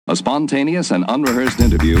A spontaneous and unrehearsed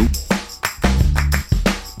interview.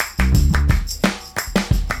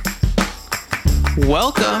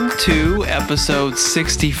 Welcome to episode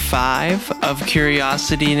 65 of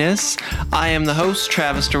Curiosityness. I am the host,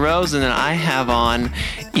 Travis DeRose, and then I have on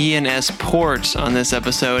Ian S. Port on this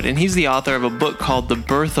episode, and he's the author of a book called The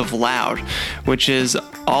Birth of Loud, which is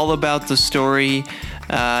all about the story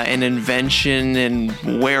and invention and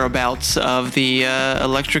whereabouts of the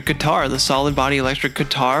electric guitar, the solid body electric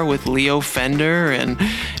guitar with Leo Fender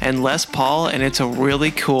and Les Paul, and it's a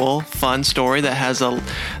really cool, fun story that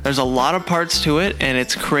there's a lot of parts to it, and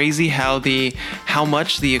it's crazy how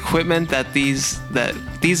much the equipment that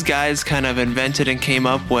these guys kind of invented and came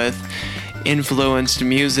up with influenced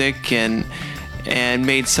music and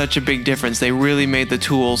made such a big difference. They really made the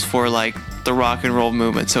tools for like the rock and roll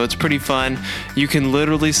movement. So it's pretty fun. You can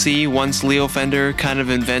literally see once Leo Fender kind of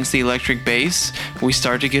invents the electric bass, we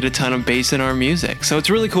start to get a ton of bass in our music. So it's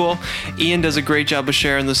really cool. Ian does a great job of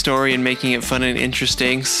sharing the story and making it fun and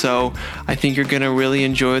interesting. So I think you're going to really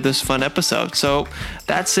enjoy this fun episode. So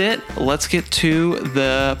that's it. Let's get to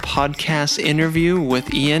the podcast interview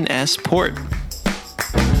with Ian S. Port.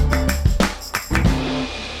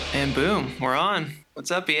 And boom, we're on. What's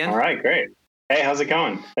up, Ian? All right, great. Hey, how's it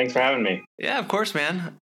going? Thanks for having me. Yeah, of course,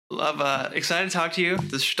 man. Excited to talk to you.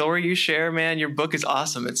 The story you share, man, your book is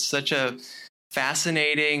awesome. It's such a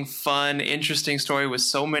fascinating, fun, interesting story with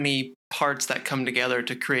so many parts that come together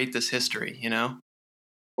to create this history, you know?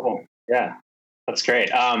 Cool. Yeah, that's great.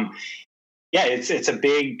 Yeah, it's a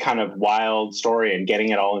big kind of wild story, and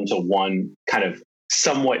getting it all into one kind of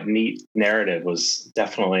somewhat neat narrative was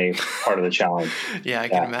definitely part of the challenge. Yeah, I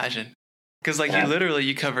can imagine. Because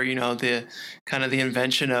you cover, the kind of the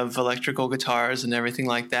invention of electrical guitars and everything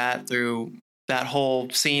like that through that whole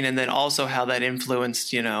scene. And then also how that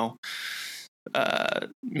influenced,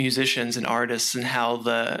 musicians and artists, and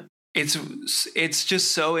how it's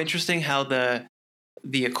just so interesting how the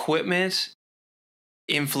equipment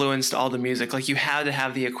influenced all the music. Like you had to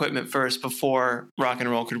have the equipment first before rock and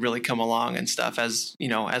roll could really come along and stuff, as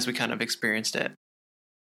we kind of experienced it.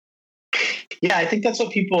 Yeah, I think that's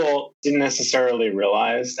what people didn't necessarily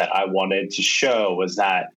realize that I wanted to show, was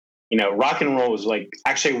that, rock and roll was like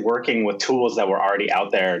actually working with tools that were already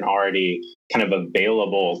out there and already kind of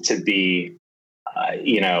available to be,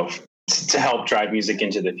 to help drive music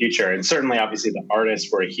into the future. And certainly, obviously, the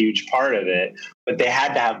artists were a huge part of it, but they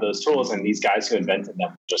had to have those tools, and these guys who invented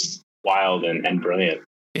them were just wild and brilliant.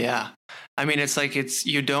 Yeah. I mean, it's like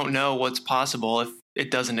you don't know what's possible if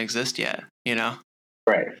it doesn't exist yet,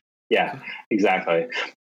 Right. Yeah, exactly.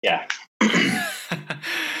 Yeah.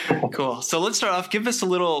 Cool. So let's start off. Give us a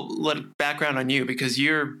little background on you, because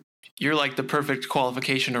you're like the perfect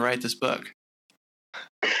qualification to write this book.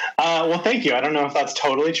 Well, thank you. I don't know if that's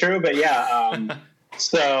totally true, but yeah.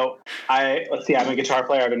 So I'm a guitar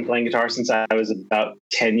player. I've been playing guitar since I was about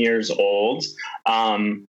 10 years old. I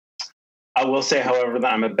will say, however,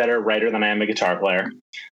 that I'm a better writer than I am a guitar player.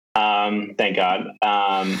 Thank God.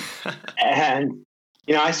 And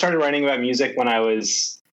I started writing about music when I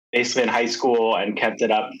was basically in high school and kept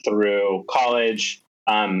it up through college.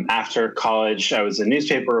 After college, I was a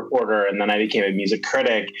newspaper reporter, and then I became a music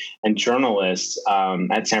critic and journalist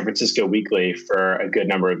at San Francisco Weekly for a good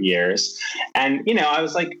number of years. And, I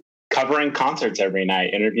was like covering concerts every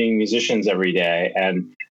night, interviewing musicians every day,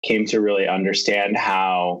 and came to really understand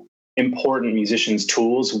how important musicians'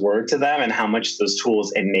 tools were to them and how much those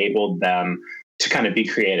tools enabled them to kind of be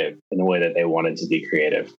creative in the way that they wanted to be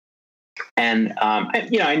creative. And,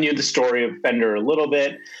 I knew the story of Fender a little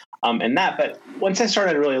bit but once I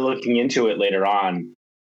started really looking into it later on,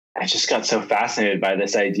 I just got so fascinated by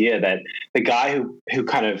this idea that the guy who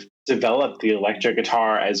kind of developed the electric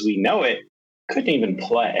guitar as we know it couldn't even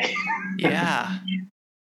play. Yeah.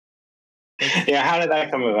 Yeah. How did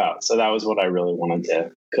that come about? So that was what I really wanted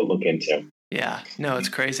to look into. Yeah, no, it's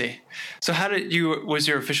crazy. So was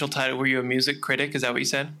your official title, were you a music critic? Is that what you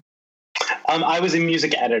said? I was a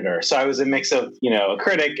music editor. So I was a mix of, a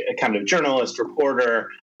critic, a kind of journalist, reporter,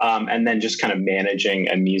 and then just kind of managing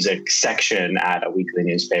a music section at a weekly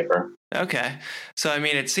newspaper. Okay. So, I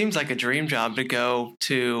mean, it seems like a dream job to go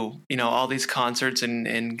to, all these concerts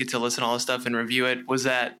and get to listen to all this stuff and review it. Was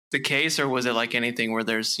that the case, or was it like anything where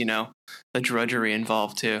there's, the drudgery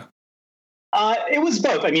involved too? It was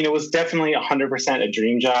both. I mean, it was definitely 100% a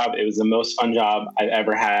dream job. It was the most fun job I've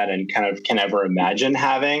ever had and kind of can ever imagine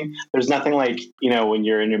having. There's nothing like, when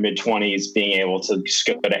you're in your mid-20s, being able to just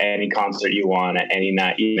go to any concert you want at any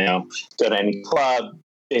night, go to any club,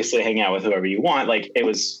 basically hang out with whoever you want. Like, it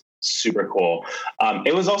was super cool.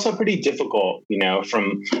 It was also pretty difficult,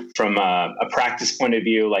 from a practice point of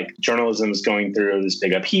view. Like journalism is going through this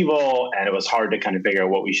big upheaval, and it was hard to kind of figure out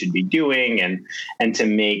what we should be doing and to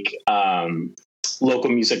make local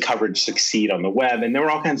music coverage succeed on the web. And there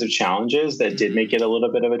were all kinds of challenges that did make it a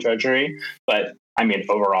little bit of a drudgery. But I mean,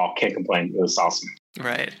 overall, can't complain. It was awesome.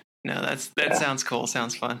 Right. No, that sounds cool.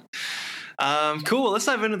 Sounds fun. Cool. Let's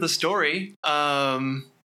dive into the story.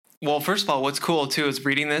 Well, first of all, what's cool too is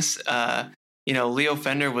reading this. Leo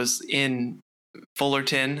Fender was in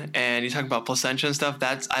Fullerton, and you talk about Placentia and stuff.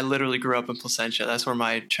 I literally grew up in Placentia. That's where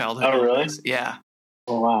my childhood really? was. Yeah.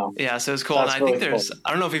 Oh wow. Yeah, so it's cool. That's and I think really there's cool.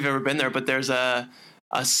 I don't know if you've ever been there, but there's a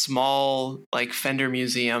small like Fender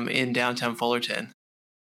museum in downtown Fullerton.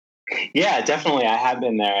 Yeah, definitely. I have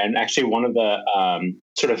been there. And actually one of the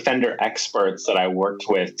sort of Fender experts that I worked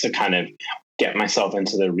with to kind of get myself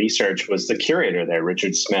into the research was the curator there,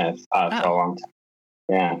 Richard Smith, for a long time.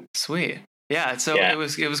 Yeah. Sweet. Yeah. So it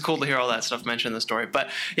was cool to hear all that stuff mentioned in the story. But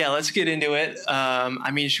yeah, let's get into it.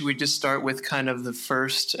 Should we just start with kind of the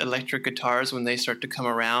first electric guitars when they start to come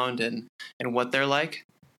around and what they're like?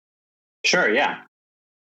 Sure. Yeah.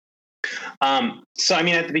 At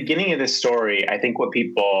the beginning of this story, I think what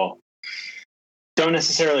people don't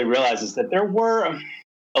necessarily realize is that there were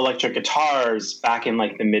electric guitars back in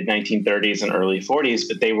like the mid 1930s and early 40s,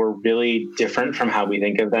 but they were really different from how we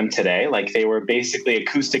think of them today. Like they were basically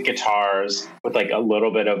acoustic guitars with like a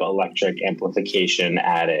little bit of electric amplification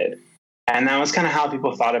added. And that was kind of how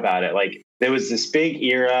people thought about it. Like there was this big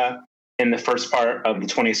era in the first part of the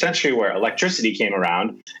 20th century where electricity came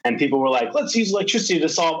around and people were like, let's use electricity to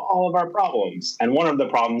solve all of our problems. And one of the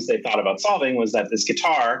problems they thought about solving was that this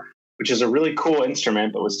guitar, which is a really cool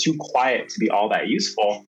instrument, but was too quiet to be all that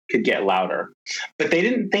useful, could get louder. But they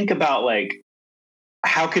didn't think about like,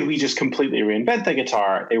 how could we just completely reinvent the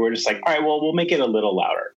guitar? They were just like, all right, well, we'll make it a little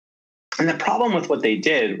louder. And the problem with what they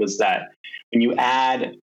did was that when you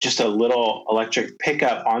add just a little electric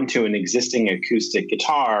pickup onto an existing acoustic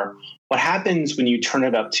guitar, what happens when you turn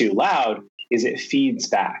it up too loud is it feeds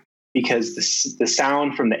back because the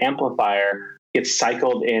sound from the amplifier gets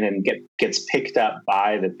cycled in and gets picked up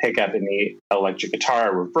by the pickup in the electric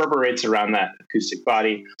guitar, reverberates around that acoustic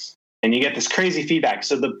body, and you get this crazy feedback.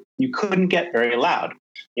 So you couldn't get very loud,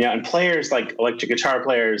 and players like electric guitar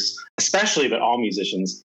players, especially, but all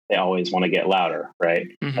musicians, they always want to get louder, right?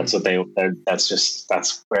 Mm-hmm. That's what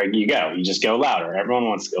that's where you go. You just go louder. Everyone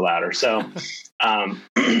wants to go louder. So,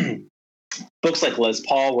 folks like Les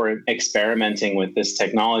Paul were experimenting with this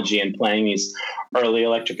technology and playing these early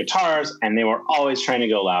electric guitars, and they were always trying to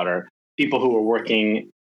go louder. People who were working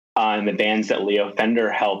in the bands that Leo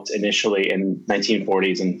Fender helped initially in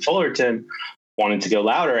 1940s in Fullerton wanted to go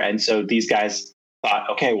louder. And so these guys thought,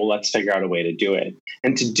 okay, well, let's figure out a way to do it.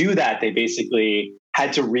 And to do that, they basically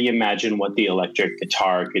had to reimagine what the electric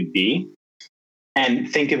guitar could be and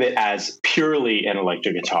think of it as purely an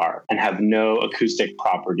electric guitar and have no acoustic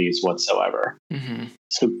properties whatsoever. Mm-hmm.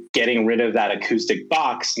 So getting rid of that acoustic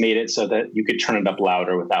box made it so that you could turn it up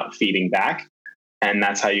louder without feeding back. And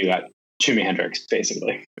that's how you got Jimi Hendrix,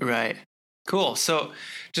 basically. Right. Cool. So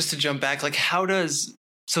just to jump back, like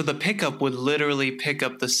so the pickup would literally pick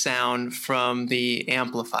up the sound from the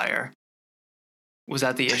amplifier. Was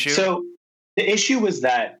that the issue? So the issue was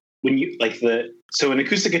that when you so an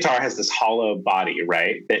acoustic guitar has this hollow body,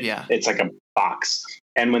 right? It's like a box.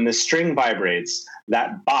 And when the string vibrates,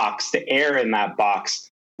 that box, the air in that box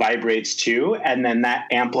vibrates too. And then that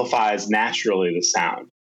amplifies naturally the sound.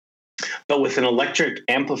 But with an electric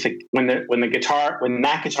when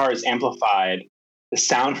that guitar is amplified, the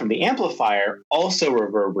sound from the amplifier also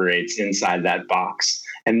reverberates inside that box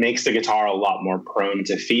and makes the guitar a lot more prone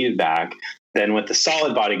to feedback than with the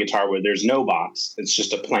solid body guitar where there's no box. It's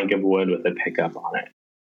just a plank of wood with a pickup on it.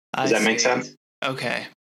 Does that make sense? Okay.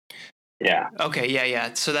 Yeah. Okay.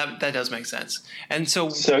 Yeah. So that does make sense. And so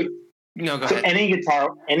no, go ahead. Any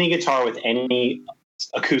guitar with any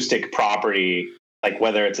acoustic property, like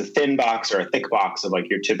whether it's a thin box or a thick box of like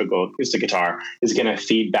your typical acoustic guitar, is going to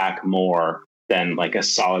feed back more than like a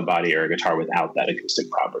solid body or a guitar without that acoustic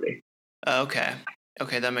property. Okay,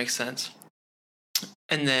 that makes sense.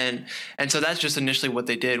 And so that's just initially what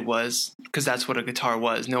they did was because that's what a guitar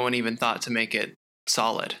was. No one even thought to make it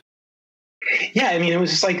solid. Yeah, I mean, it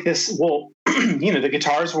was just like this. Well, the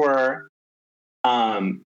guitars were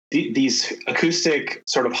these acoustic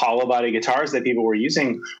sort of hollow body guitars that people were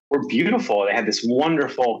using were beautiful. They had this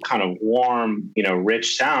wonderful kind of warm,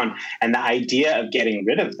 rich sound. And the idea of getting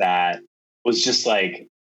rid of that was just like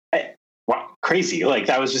crazy. Like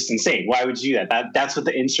that was just insane. Why would you do that? That's what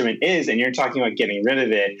the instrument is. And you're talking about getting rid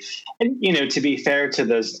of it. And, to be fair to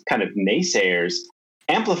those kind of naysayers,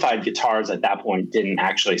 amplified guitars at that point didn't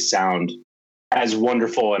actually sound as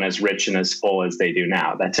wonderful and as rich and as full as they do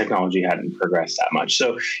now. That technology hadn't progressed that much.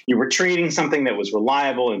 So you were trading something that was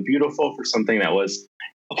reliable and beautiful for something that was,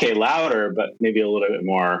 okay, louder, but maybe a little bit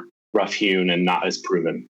more rough-hewn and not as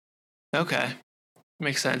proven. Okay.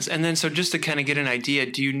 Makes sense. And then, so just to kind of get an idea,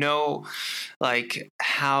 do you know like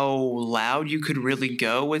how loud you could really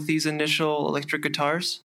go with these initial electric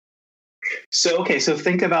guitars? So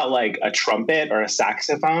think about like a trumpet or a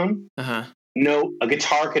saxophone. Uh-huh. No, a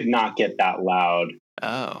guitar could not get that loud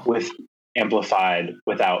with amplified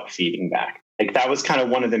without feeding back. Like that was kind of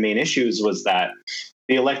one of the main issues, was that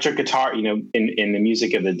the electric guitar, you know, in the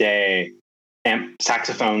music of the day,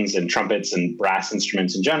 saxophones and trumpets and brass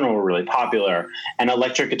instruments in general were really popular, and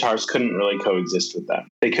electric guitars couldn't really coexist with them.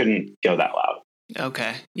 They couldn't go that loud.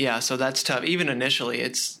 Okay. Yeah. So that's tough. Even initially,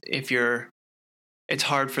 it's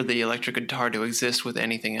hard for the electric guitar to exist with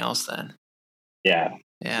anything else then. Yeah.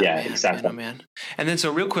 Yeah, man, exactly. Man, oh man. And then,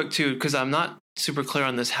 so real quick too, because I'm not super clear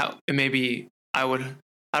on this, how maybe I don't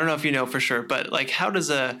know if you know for sure, but like,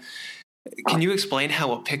 can you explain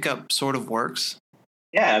how a pickup sort of works?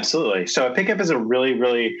 Yeah, absolutely. So a pickup is a really,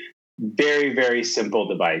 really very, very simple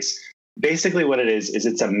device. Basically what it is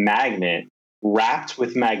it's a magnet wrapped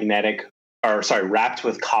with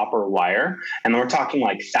copper wire. And we're talking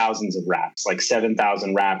like thousands of wraps, like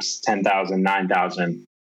 7,000 wraps, 10,000, 9,000.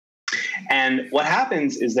 And what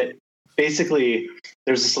happens is that basically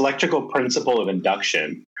there's this electrical principle of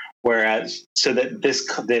induction, so that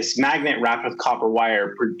this magnet wrapped with copper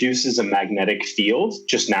wire produces a magnetic field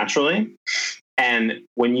just naturally. And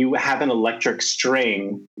when you have an electric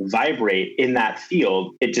string vibrate in that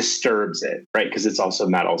field, it disturbs it, right? Because it's also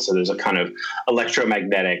metal. So there's a kind of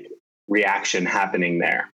electromagnetic reaction happening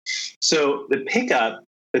there. So the pickup,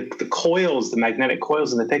 the coils, the magnetic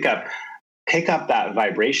coils in the pickup pick up that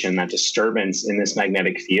vibration, that disturbance in this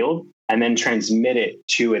magnetic field, and then transmit it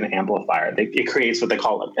to an amplifier. It creates what they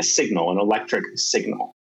call like a signal, an electric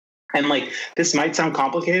signal. And like, this might sound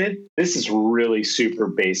complicated. This is really super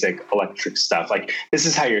basic electric stuff. Like, this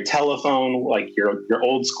is how your telephone, like your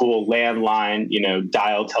old school landline, you know,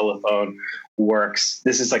 dial telephone works.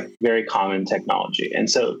 This is like very common technology. And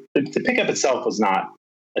so the pickup itself was not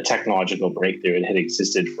a technological breakthrough. It had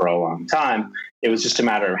existed for a long time. It was just a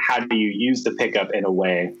matter of how do you use the pickup in a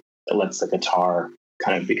way that lets the guitar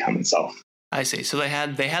kind of become itself. I see. So they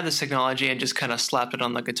had this technology and just kind of slapped it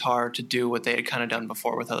on the guitar to do what they had kind of done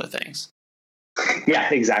before with other things. Yeah,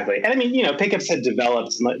 exactly. And I mean, you know, pickups had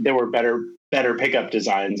developed. There were better pickup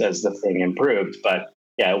designs as the thing improved, but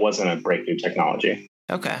yeah, it wasn't a breakthrough technology.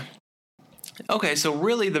 Okay. So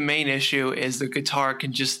really, the main issue is the guitar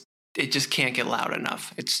just can't get loud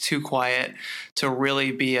enough. It's too quiet to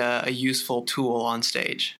really be a useful tool on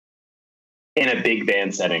stage. In a big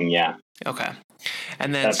band setting, yeah. Okay.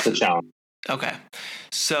 And then that's the challenge. Okay.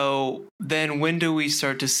 So then when do we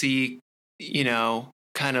start to see, you know,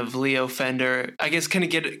 kind of Leo Fender? I guess can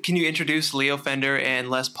you introduce Leo Fender and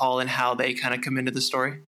Les Paul and how they kind of come into the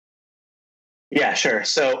story? Yeah, sure.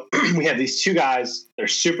 So we have these two guys. They're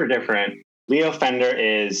super different. Leo Fender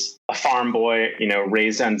is a farm boy, you know,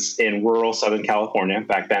 raised in rural Southern California.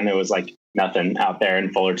 Back then there was like nothing out there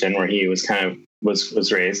in Fullerton where he was kind of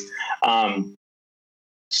was raised.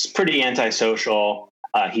 Pretty antisocial.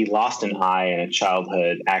 He lost an eye in a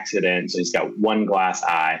childhood accident, so he's got one glass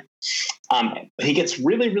eye. He gets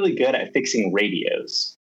really, really good at fixing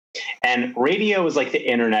radios. And radio was like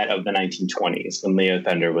the internet of the 1920s when Leo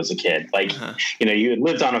Fender was a kid. Like, you know, you had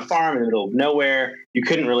lived on a farm in the middle of nowhere. You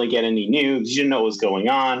couldn't really get any news. You didn't know what was going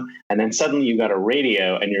on. And then suddenly you got a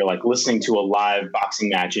radio and you're like listening to a live boxing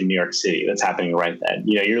match in New York City that's happening right then.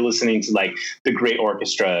 You know, you're listening to like the great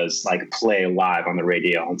orchestras like play live on the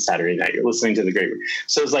radio on Saturday night. You're listening to the great.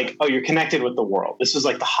 So it's like, oh, you're connected with the world. This was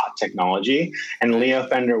like the hot technology. And Leo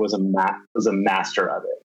Fender was a master of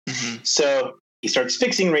it. Mm-hmm. So he starts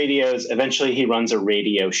fixing radios. Eventually he runs a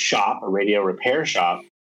radio shop, a radio repair shop.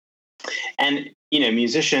 And, you know,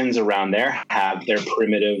 musicians around there have their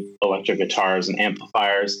primitive electric guitars and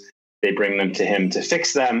amplifiers. They bring them to him to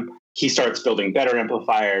fix them. He starts building better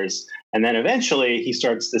amplifiers. And then eventually he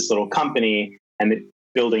starts this little company and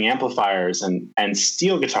building amplifiers and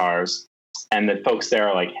steel guitars. And the folks there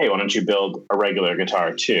are like, hey, why don't you build a regular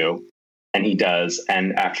guitar too? And he does.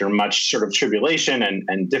 And after much sort of tribulation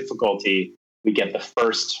and difficulty, we get the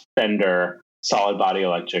first Fender solid body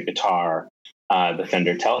electric guitar, the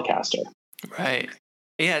Fender Telecaster. Right.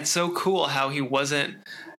 Yeah, it's so cool how he wasn't.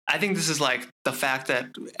 I think this is like the fact that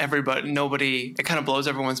it kind of blows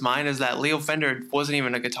everyone's mind is that Leo Fender wasn't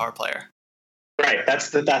even a guitar player. Right.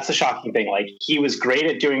 That's the shocking thing. Like, he was great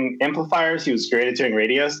at doing amplifiers. He was great at doing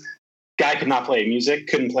radios. guy could not play music,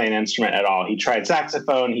 couldn't play an instrument at all. He tried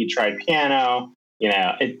saxophone, he tried piano.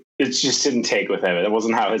 It just didn't take with him. It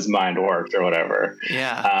wasn't how his mind worked or whatever.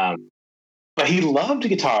 Yeah. But he loved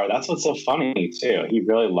guitar. That's what's so funny too. He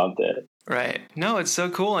really loved it. Right. No, it's so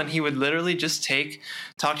cool. And he would literally just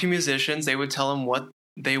talk to musicians. They would tell him what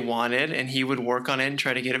they wanted and he would work on it and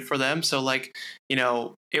try to get it for them. So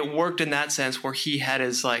it worked in that sense where he had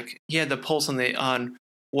the pulse on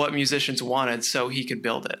what musicians wanted so he could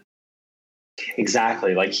build it.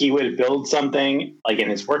 Exactly. Like he would build something like in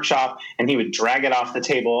his workshop and he would drag it off the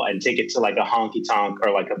table and take it to like a honky tonk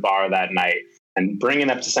or like a bar that night and bring it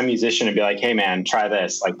up to some musician and be like, hey man, try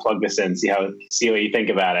this, like plug this in, see what you think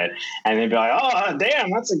about it. And they'd be like, oh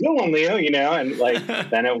damn, that's a good one, Leo, and like,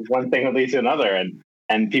 then one thing would lead to another.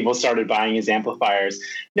 And people started buying his amplifiers.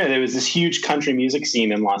 There was this huge country music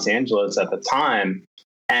scene in Los Angeles at the time.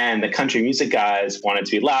 And the country music guys wanted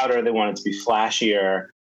to be louder. They wanted to be flashier.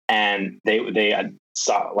 And they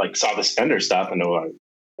saw this Fender stuff and they were like,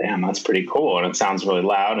 damn, that's pretty cool. And it sounds really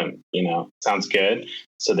loud and, sounds good.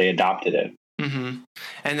 So they adopted it. Mm-hmm.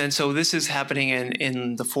 And then, so this is happening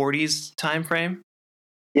in the 40s time frame?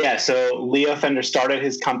 Yeah. So Leo Fender started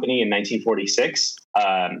his company in 1946.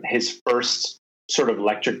 His first sort of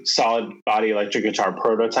solid body electric guitar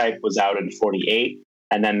prototype was out in 48.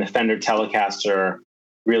 And then the Fender Telecaster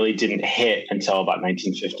really didn't hit until about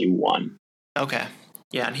 1951. Okay.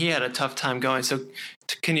 Yeah, and he had a tough time going. So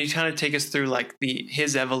can you kind of take us through like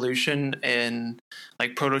his evolution and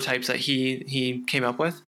like prototypes that he came up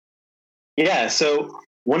with? Yeah, so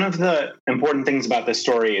one of the important things about this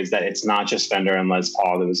story is that it's not just Fender and Les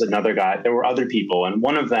Paul. There was another guy, there were other people, and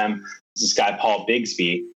one of them was this guy, Paul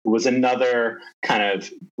Bigsby, who was another kind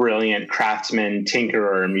of brilliant craftsman,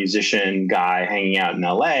 tinkerer, musician guy hanging out in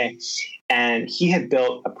LA. And he had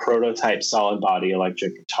built a prototype solid body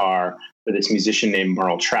electric guitar for this musician named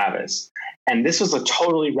Merle Travis. And this was a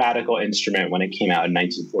totally radical instrument when it came out in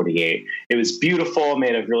 1948. It was beautiful,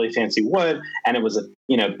 made of really fancy wood, and it was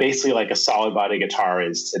basically like a solid body guitar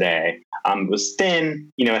is today. It was thin,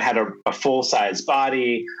 it had a full size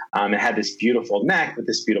body. It had this beautiful neck with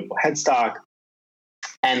this beautiful headstock.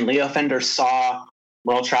 And Leo Fender saw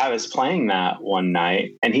Merle Travis playing that one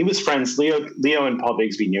night, and he was friends. Leo and Paul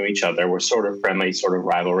Bigsby knew each other, were sort of friendly, sort of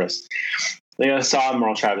rivalrous. Leo saw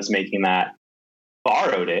Merle Travis making that,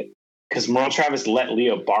 borrowed it, because Merle Travis let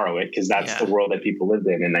Leo borrow it, because that's the world that people lived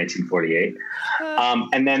in 1948.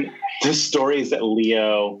 And then the story is that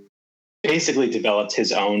Leo basically developed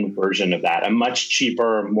his own version of that, a much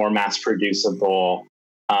cheaper, more mass-producible,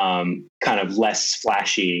 kind of less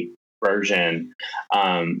flashy version.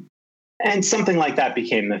 And something like that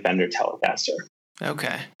became the Fender Telecaster.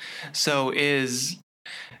 Okay. So is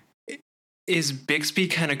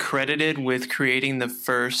Bigsby kind of credited with creating the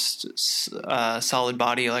first solid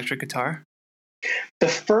body electric guitar? The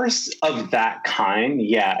first of that kind,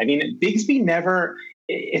 yeah. I mean, Bigsby never,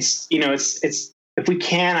 it's if we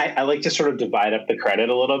can, I like to sort of divide up the credit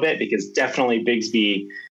a little bit, because definitely Bigsby,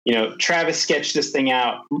 Travis sketched this thing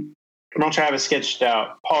out. Merle Travis sketched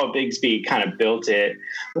out, Paul Bigsby kind of built it.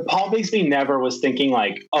 But Paul Bigsby never was thinking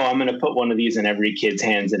like, oh, I'm going to put one of these in every kid's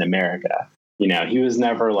hands in America. He was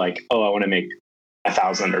never like, oh, I want to make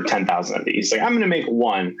 1,000 or 10,000 of these. Like, I'm going to make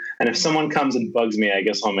one. And if someone comes and bugs me, I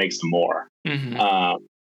guess I'll make some more. Mm-hmm.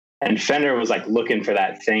 And Fender was like looking for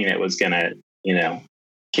that thing that was going to,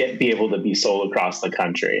 be able to be sold across the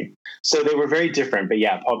country. So they were very different. But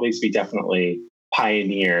yeah, Paul Bigsby definitely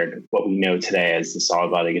pioneered what we know today as the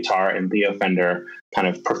solid body guitar, and Leo Fender kind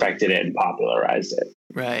of perfected it and popularized it.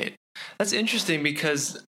 Right. That's interesting,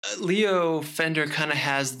 because Leo Fender kind of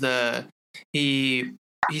has he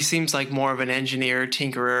seems like more of an engineer,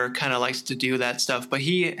 tinkerer, kind of likes to do that stuff, but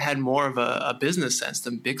he had more of a business sense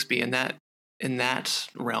than Bigsby in that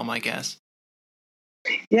realm, I guess.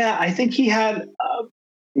 Yeah, I think he had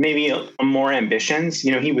maybe more ambitions.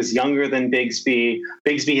 He was younger than Bigsby.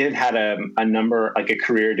 Bigsby had a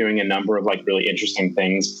career doing a number of like really interesting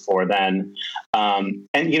things before then. And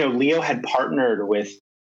Leo had partnered with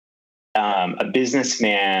a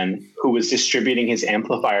businessman who was distributing his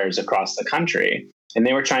amplifiers across the country. And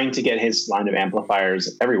they were trying to get his line of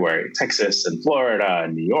amplifiers everywhere, Texas and Florida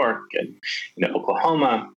and New York and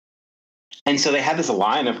Oklahoma. And so they had this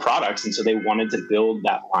line of products, and so they wanted to build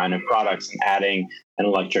that line of products, and adding an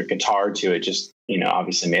electric guitar to it just,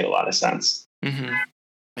 obviously made a lot of sense. Mm-hmm.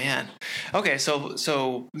 Man. Okay,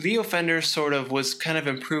 so Leo Fender sort of was kind of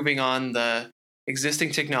improving on the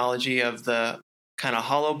existing technology of the kind of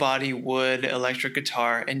hollow body wood electric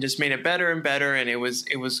guitar, and just made it better and better, and it was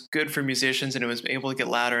good for musicians, and it was able to get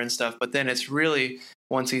louder and stuff. But then it's really,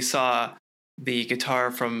 once he saw the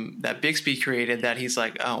guitar from that Bixby created that he's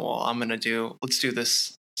like, oh, well, let's do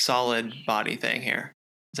this solid body thing here.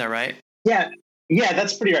 Is that right? Yeah,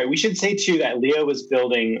 that's pretty right. We should say too that Leo was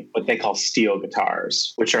building what they call steel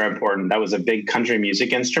guitars, which are important. That was a big country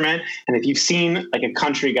music instrument. And if you've seen like a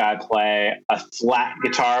country guy play a flat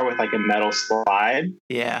guitar with like a metal slide,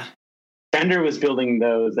 yeah, Fender was building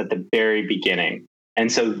those at the very beginning.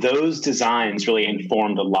 And so those designs really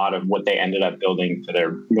informed a lot of what they ended up building for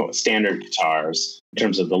their standard guitars in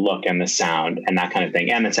terms of the look and the sound and that kind of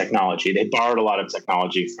thing, and the technology. They borrowed a lot of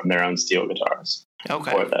technology from their own steel guitars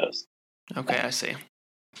for those. Okay, I see.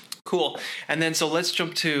 Cool. And then so let's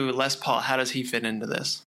jump to Les Paul. How does he fit into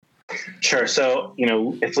this? Sure. So,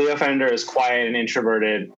 if Leo Fender is quiet and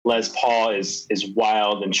introverted, Les Paul is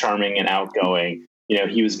wild and charming and outgoing.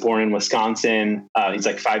 He was born in Wisconsin. He's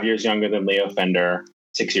like 5 years younger than Leo Fender,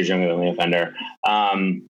 6 years younger than Leo Fender.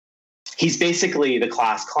 He's basically the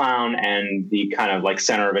class clown and the kind of like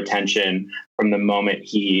center of attention from the moment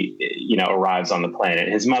he, arrives on the planet.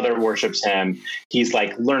 His mother worships him. He's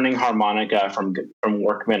like learning harmonica from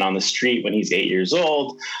workmen on the street when he's 8 years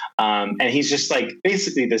old. And he's just like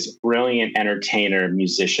basically this brilliant entertainer,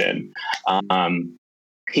 musician.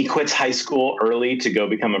 He quits high school early to go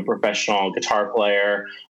become a professional guitar player,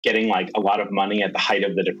 getting like a lot of money at the height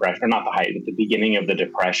of the Depression, or not the height, at the beginning of the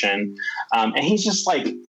Depression. And he's just like,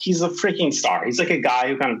 he's a freaking star. He's like a guy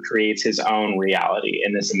who kind of creates his own reality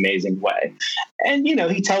in this amazing way. And,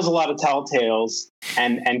 he tells a lot of tall tales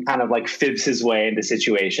and kind of like fibs his way into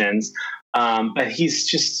situations. But he's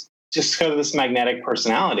just kind of this magnetic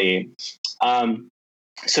personality.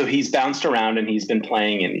 So he's bounced around and he's been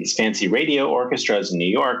playing in these fancy radio orchestras in New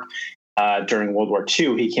York. During World War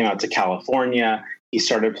II, he came out to California. He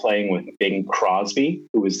started playing with Bing Crosby,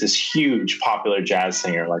 who was this huge popular jazz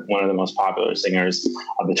singer, like one of the most popular singers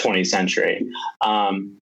of the 20th century.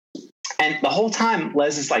 And the whole time,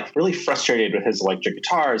 Les is like really frustrated with his electric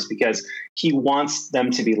guitars because he wants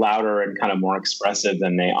them to be louder and kind of more expressive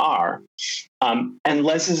than they are. And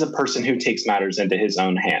Les is a person who takes matters into his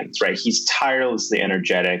own hands, right? He's tirelessly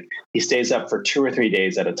energetic. He stays up for 2 or 3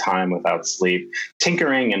 days at a time without sleep,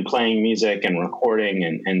 tinkering and playing music and recording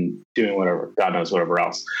and doing whatever, God knows whatever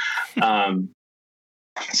else.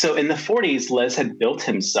 So in the 40s, Les had built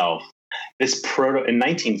himself in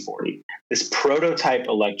 1940, this prototype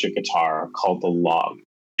electric guitar called the Log,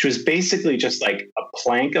 which was basically just like a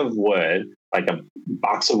plank of wood, like a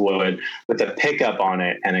box of wood with a pickup on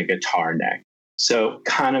it and a guitar neck. So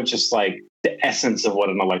kind of just like the essence of what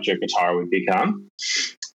an electric guitar would become.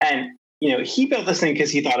 And, he built this thing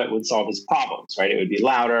because he thought it would solve his problems, right? It would be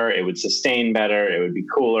louder, it would sustain better, it would be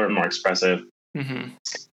cooler and more expressive. Mm-hmm.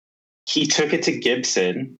 He took it to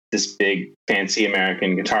Gibson, this big fancy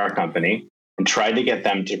American guitar company, and tried to get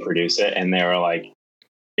them to produce it. And they were like,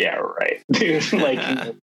 yeah, right, dude.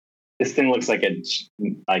 Like, this thing looks like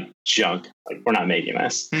junk. Like, we're not making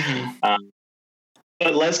this. Mm-hmm.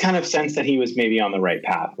 But Les kind of sensed that he was maybe on the right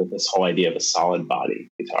path with this whole idea of a solid body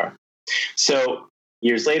guitar. So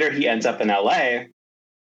years later, he ends up in LA.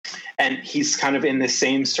 And he's kind of in the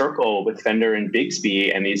same circle with Fender and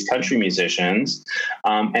Bixby and these country musicians.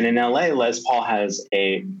 And in LA, Les Paul has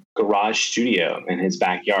a garage studio in his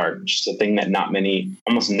backyard, which is a thing that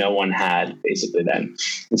almost no one had basically then.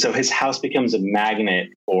 And so his house becomes a magnet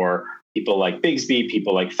for people like Bixby,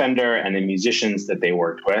 people like Fender, and the musicians that they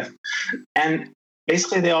worked with. And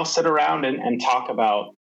basically they all sit around and talk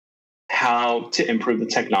about how to improve the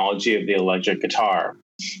technology of the electric guitar.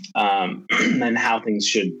 And how things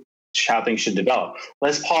should develop.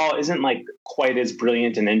 Les Paul isn't like quite as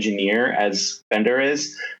brilliant an engineer as Fender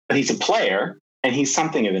is, but he's a player and he's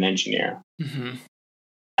something of an engineer. Mm-hmm.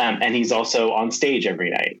 And he's also on stage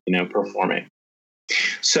every night, performing.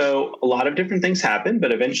 So a lot of different things happen,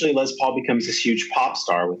 but eventually Les Paul becomes this huge pop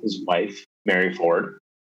star with his wife, Mary Ford.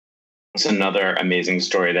 It's another amazing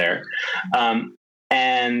story there.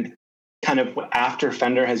 And kind of after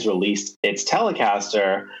Fender has released its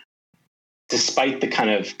Telecaster, despite the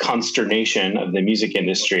kind of consternation of the music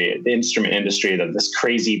industry, the instrument industry, of this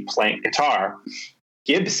crazy plank guitar,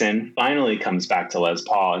 Gibson finally comes back to Les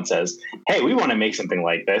Paul and says, hey, we want to make something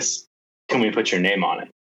like this. Can we put your name on it?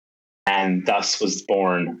 And thus was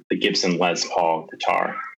born the Gibson Les Paul guitar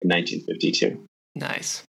in 1952.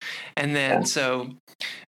 Nice. And then,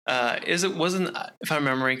 wasn't, if I'm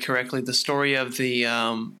remembering correctly, the story of the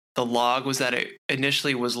Log was that it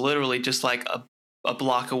initially was literally just like a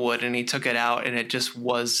block of wood, and he took it out and it just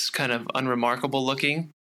was kind of unremarkable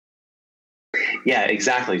looking. Yeah,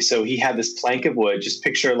 exactly. So he had this plank of wood, just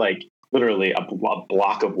picture like literally a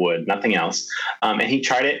block of wood, nothing else. And he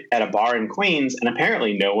tried it at a bar in Queens, and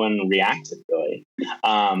apparently no one reacted really.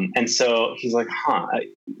 And so he's like,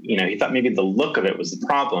 he thought maybe the look of it was the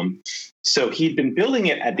problem. So he'd been building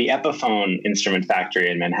it at the Epiphone instrument factory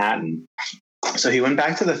in Manhattan. So he went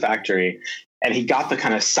back to the factory and he got the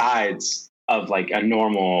kind of sides of like a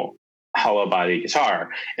normal hollow body guitar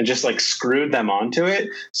and just like screwed them onto it.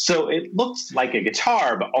 So it looked like a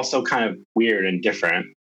guitar, but also kind of weird and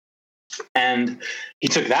different. And he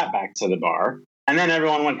took that back to the bar, and then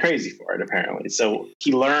everyone went crazy for it, apparently. So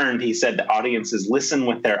he said the audiences listen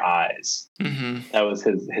with their eyes. Mm-hmm. That was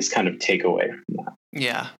his kind of takeaway from that.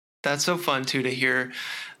 Yeah. That's so fun too, to hear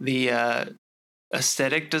the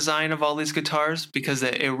aesthetic design of all these guitars, because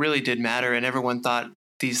it really did matter. And everyone thought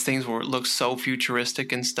these things looked so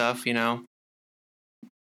futuristic and stuff, you know?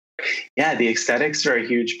 Yeah, the aesthetics are a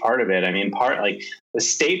huge part of it. I mean, the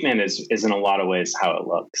statement is in a lot of ways how it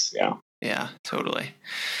looks. Yeah. Yeah, totally.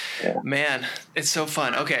 Yeah. Man, it's so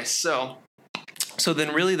fun. Okay, so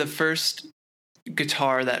then really the first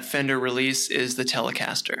guitar that Fender released is the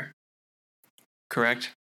Telecaster,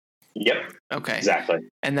 correct? Yep. Okay. Exactly.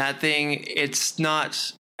 And that thing, it's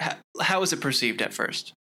not. How was it perceived at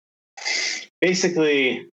first?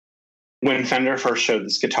 Basically, when Fender first showed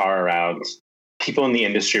this guitar around, people in the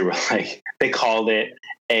industry were like, they called it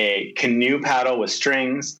a canoe paddle with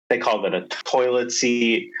strings. They called it a toilet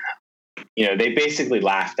seat. You know, they basically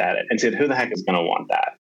laughed at it and said, who the heck is going to want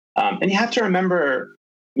that? And you have to remember,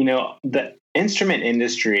 you know, the instrument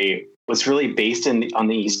industry was really based on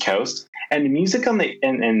the East Coast, and music in the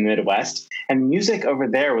Midwest, and music over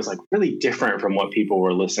there was like really different from what people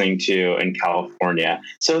were listening to in California.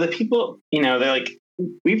 So the people, you know, they're like,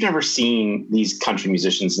 we've never seen these country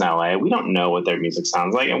musicians in LA. We don't know what their music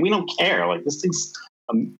sounds like, and we don't care. Like, this thing's,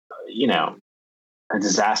 you know, a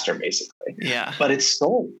disaster, basically. Yeah. But it's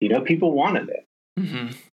sold. You know, people wanted it.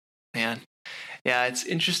 Mm-hmm. Man. Yeah, it's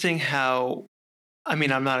interesting how, I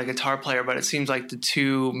mean, I'm not a guitar player, but it seems like the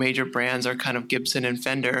two major brands are kind of Gibson and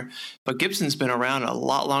Fender. But Gibson's been around a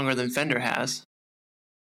lot longer than Fender has.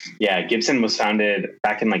 Yeah, Gibson was founded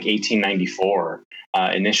back in like 1894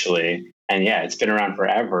 initially. And yeah, it's been around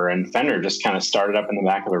forever. And Fender just kind of started up in the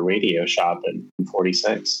back of a radio shop in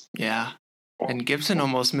 46. Yeah. And Gibson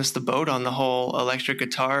almost missed the boat on the whole electric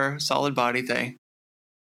guitar solid body thing.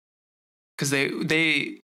 Because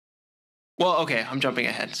well, okay, I'm jumping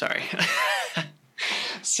ahead. Sorry.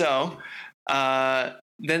 So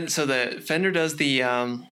the Fender does the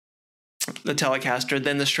Telecaster,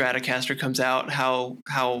 then the Stratocaster comes out.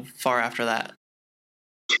 How far after that?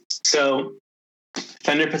 So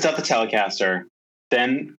Fender puts out the Telecaster,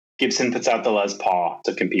 then Gibson puts out the Les Paul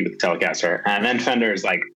to compete with the Telecaster, and then Fender is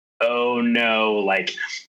like, oh no, like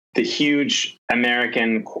the huge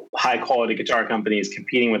American high quality guitar company is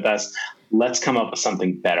competing with us. Let's come up with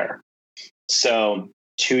something better. So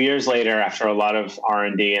 2 years later, after a lot of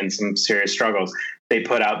R&D and some serious struggles, they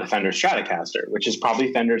put out the Fender Stratocaster, which is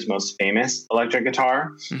probably Fender's most famous electric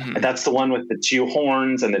guitar. Mm-hmm. That's the one with the two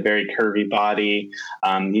horns and the very curvy body.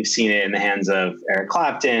 You've seen it in the hands of Eric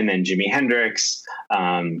Clapton and Jimi Hendrix,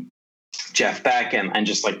 Jeff Beck, and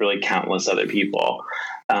just like really countless other people.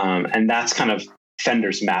 And that's kind of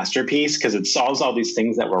Fender's masterpiece, because it solves all these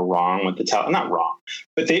things that were wrong with the not wrong,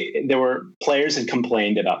 but there were players had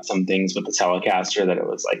complained about some things with the Telecaster, that it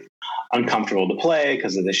was like uncomfortable to play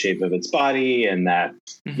because of the shape of its body, and that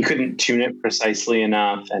you couldn't tune it precisely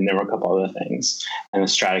enough, and there were a couple other things. And the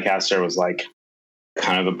Stratocaster was like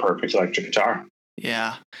kind of a perfect electric guitar.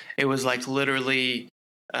 Yeah, it was like literally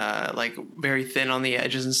like very thin on the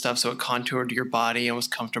edges and stuff, so it contoured your body and was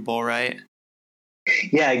comfortable, right?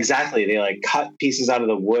 Yeah, exactly. They like cut pieces out of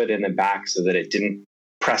the wood in the back so that it didn't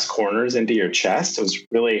press corners into your chest.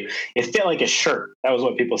 It fit like a shirt. That was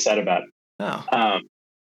what people said about it. Oh.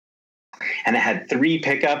 And it had 3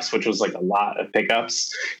 pickups, which was like a lot of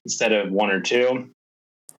pickups instead of 1 or 2.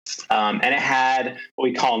 And it had what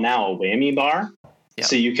we call now a whammy bar. Yep.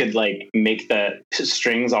 So you could like make the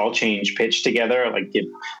strings all change pitch together, like give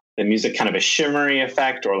the music kind of a shimmery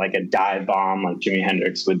effect, or like a dive bomb like Jimi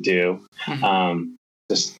Hendrix would do. Mm-hmm.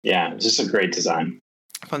 Just a great design.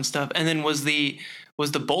 Fun stuff. And then was the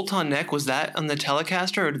bolt-on neck, was that on the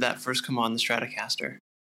Telecaster, or did that first come on the Stratocaster?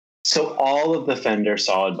 So all of the Fender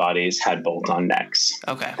solid bodies had bolt-on necks.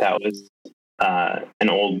 Okay. That was an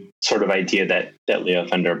old sort of idea that Leo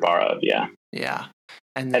Fender borrowed. Yeah. Yeah.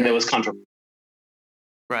 And it was controversial.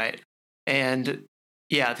 Right. And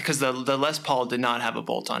yeah, because the Les Paul did not have a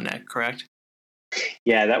bolt-on neck, correct?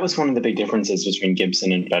 Yeah, that was one of the big differences between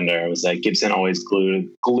Gibson and Fender. It was that Gibson always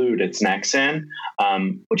glued its necks in,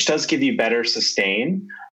 which does give you better sustain.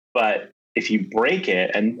 But if you break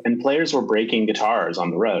it, and players were breaking guitars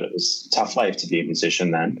on the road, it was a tough life to be a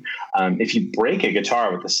musician then. If you break a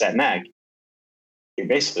guitar with a set neck, you're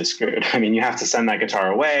basically screwed. I mean, you have to send that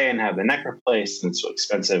guitar away and have the neck replaced, and it's so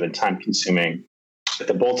expensive and time consuming. With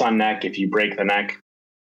the bolt-on neck, if you break the neck,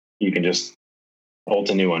 you can just bolt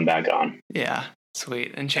a new one back on. Yeah,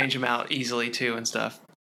 sweet. And change them out easily too and stuff.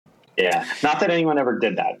 Yeah. Not that anyone ever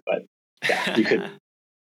did that, but yeah, you could.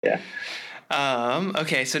 Yeah.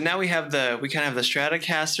 Okay, so now we kind of have the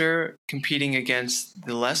Stratocaster competing against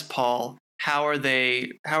the Les Paul. How are they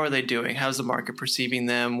doing? How's the market perceiving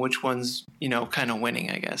them? Which one's, kind of winning,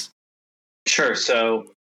 I guess? Sure.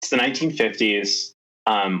 So it's the 1950s.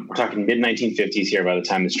 We're talking mid 1950s here by the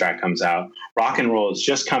time the Strat comes out. Rock and roll is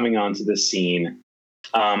just coming onto the scene.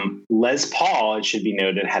 Les Paul, it should be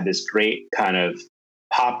noted, had this great kind of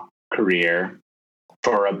pop career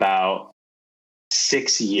for about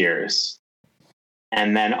 6 years.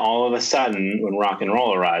 And then all of a sudden, when rock and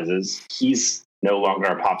roll arises, he's no longer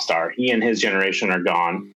a pop star. He and his generation are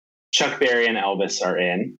gone. Chuck Berry and Elvis are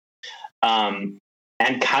in.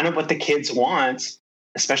 And kind of what the kids want,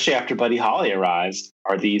 especially after Buddy Holly arrives,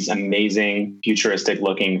 are these amazing futuristic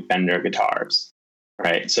looking Fender guitars,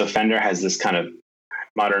 right? So Fender has this kind of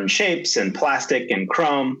modern shapes and plastic and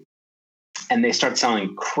chrome, and they start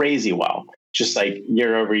selling crazy well, just like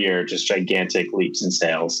year over year, just gigantic leaps in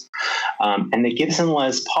sales. And the Gibson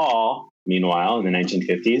Les Paul, meanwhile, in the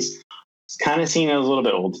 1950s, it's kind of seen as a little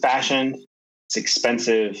bit old fashioned. It's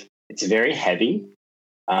expensive. It's very heavy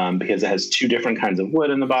because it has two different kinds of wood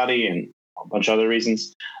in the body and a bunch of other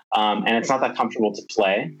reasons. And it's not that comfortable to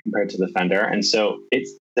play compared to the Fender. And so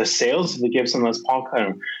the sales of the Gibson Les Paul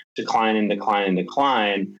kind of decline.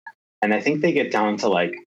 And I think they get down to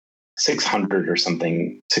like 600 or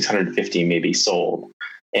something, 650 maybe sold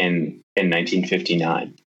in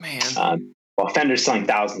 1959. Man. While Fender's selling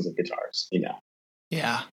thousands of guitars,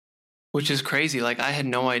 Yeah. Which is crazy. Like, I had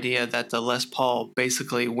no idea that the Les Paul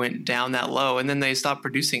basically went down that low and then they stopped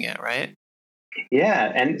producing it, right?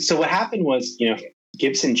 Yeah. And so what happened was,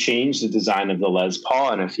 Gibson changed the design of the Les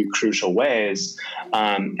Paul in a few crucial ways,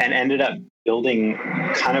 and ended up building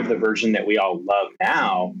kind of the version that we all love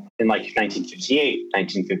now in like 1958,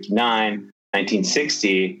 1959,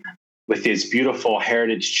 1960, with these beautiful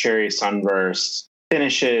heritage cherry sunburst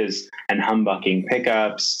finishes and humbucking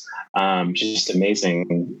pickups, just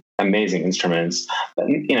amazing instruments. But,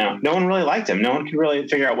 no one really liked them. No one could really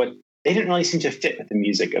figure out they didn't really seem to fit with the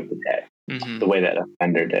music of the day, the way that a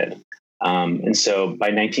Fender did. And so by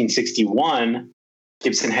 1961,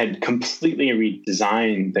 Gibson had completely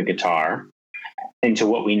redesigned the guitar into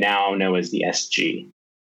what we now know as the SG,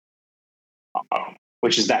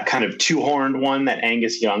 which is that kind of two-horned one that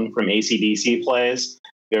Angus Young from AC/DC plays.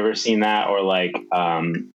 Have you ever seen that? Or like,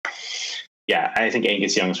 I think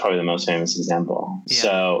Angus Young is probably the most famous example. Yeah,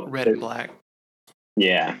 so red and black.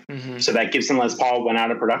 Yeah. Mm-hmm. So that Gibson Les Paul went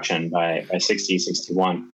out of production by 60,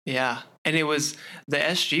 61. Yeah. And the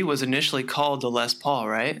SG was initially called the Les Paul,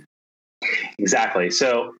 right? Exactly.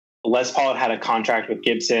 So Les Paul had a contract with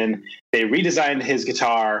Gibson. They redesigned his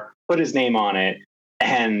guitar, put his name on it.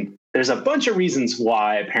 And there's a bunch of reasons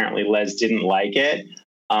why apparently Les didn't like it.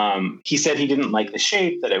 He said he didn't like the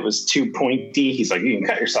shape, that it was too pointy. He's like, you can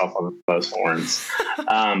cut yourself on those horns.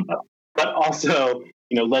 But also,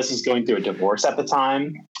 Les was going through a divorce at the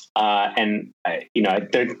time.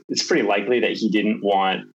 It's pretty likely that he didn't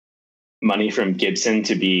want money from Gibson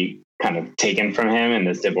to be kind of taken from him in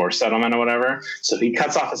this divorce settlement or whatever. So he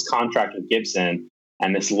cuts off his contract with Gibson,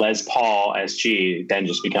 and this Les Paul SG then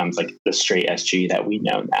just becomes like the straight SG that we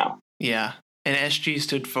know now. Yeah. And SG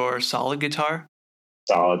stood for solid guitar?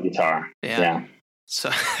 Solid guitar. Yeah.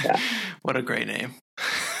 So what a great name.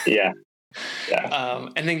 Yeah.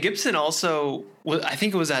 And then Gibson also, I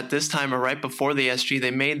think it was at this time or right before the SG,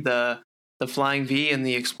 they made the Flying V and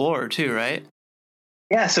the Explorer too, right?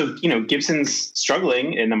 Yeah. So, Gibson's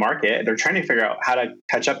struggling in the market. They're trying to figure out how to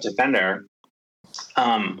catch up to Fender.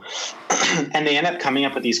 And they end up coming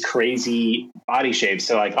up with these crazy body shapes.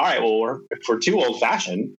 So like, all right, well, if we're too old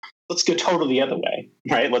fashioned, let's go totally the other way,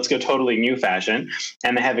 right? Let's go totally new fashion.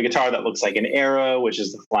 And they have a guitar that looks like an Arrow, which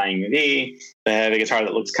is the Flying V. They have a guitar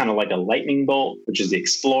that looks kind of like a lightning bolt, which is the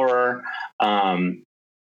Explorer. And,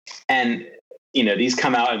 these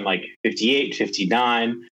come out in like 58,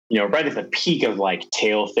 59, right at the peak of like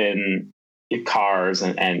tail fin cars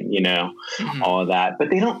and mm-hmm. all of that. But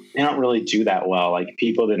they don't really do that well. Like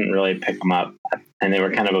people didn't really pick them up, and they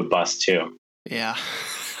were kind of a bust too. Yeah.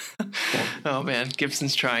 Oh man,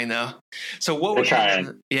 Gibson's trying though. So what were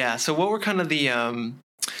kind of the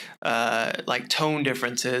like tone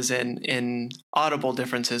differences and audible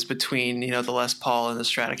differences between the Les Paul and the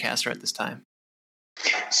Stratocaster at this time?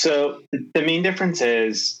 So the main difference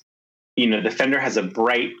is the Fender has a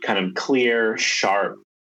bright, kind of clear, sharp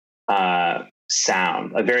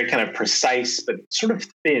sound, a very kind of precise but sort of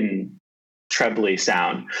thin trebly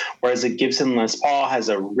sound, whereas a Gibson Les Paul has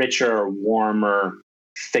a richer, warmer,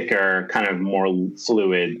 thicker, kind of more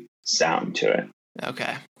fluid sound to it.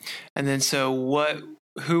 Okay. And then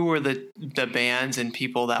who were the bands and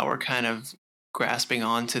people that were kind of grasping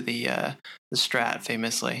onto the Strat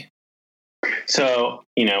famously? So,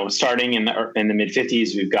 starting in the mid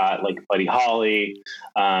 50s, we've got like Buddy Holly.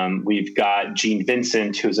 We've got Gene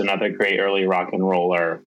Vincent, who's another great early rock and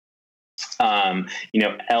roller.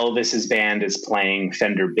 Elvis's band is playing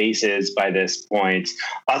Fender basses by this point.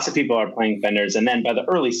 Lots of people are playing Fenders. And then by the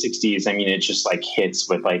early 60s, it just like hits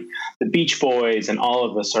with like the Beach Boys, and all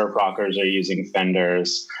of the surf rockers are using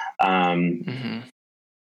Fenders.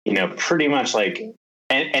 Pretty much like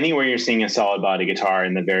anywhere you're seeing a solid body guitar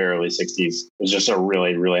in the very early 60s, there's just a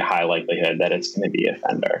really, really high likelihood that it's going to be a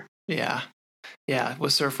Fender. Yeah. Yeah.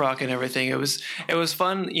 With surf rock and everything. It was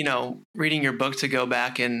fun, reading your book to go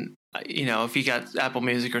back and, if you got Apple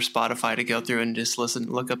Music or Spotify, to go through and just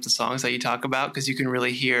look up the songs that you talk about, because you can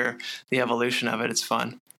really hear the evolution of it. It's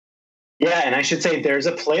fun. Yeah, and I should say there's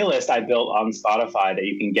a playlist I built on Spotify that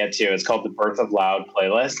you can get to. It's called the Birth of Loud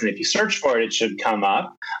playlist, and if you search for it, it should come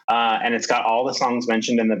up. And it's got all the songs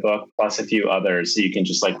mentioned in the book, plus a few others, so you can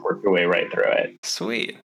just like work your way right through it.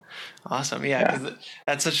 Sweet. Awesome. Yeah, 'cause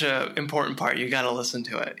that's such an important part. You got to listen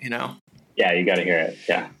to it, Yeah, you got to hear it.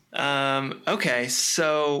 Yeah. Okay,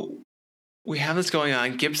 so we have this going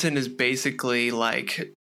on. Gibson is basically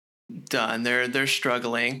like done. They're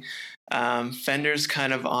struggling. Fender's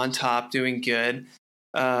kind of on top, doing good.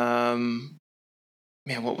 Man,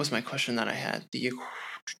 what was my question that I had?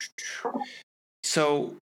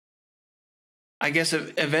 So I guess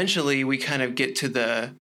eventually we kind of get to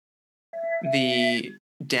the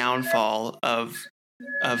downfall of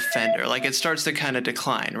Fender. Like it starts to kind of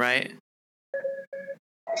decline, right?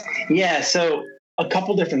 Yeah, so a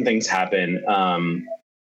couple different things happen.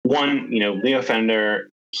 One, Leo Fender,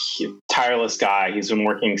 tireless guy. He's been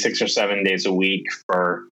working 6 or 7 days a week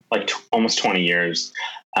for like almost 20 years.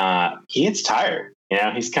 He gets tired.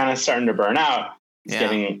 He's kind of starting to burn out. He's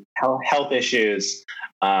getting health issues.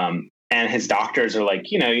 And his doctors are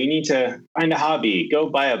like, you need to find a hobby, go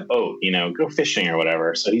buy a boat, go fishing or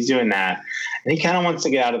whatever. So he's doing that. And he kind of wants to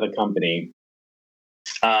get out of the company.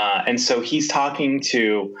 And so he's talking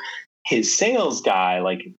to his sales guy,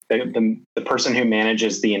 like the person who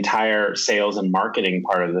manages the entire sales and marketing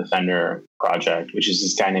part of the Fender project, which is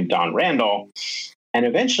this guy named Don Randall. And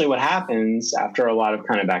eventually what happens after a lot of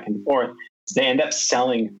kind of back and forth is they end up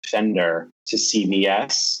selling Fender to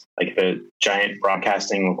CBS, like the giant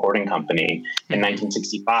broadcasting recording company, in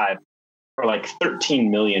 1965 for like $13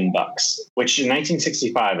 million, which in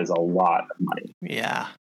 1965 is a lot of money. Yeah.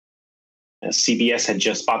 CBS had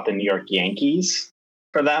just bought the New York Yankees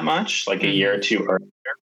for that much, like a year or two earlier.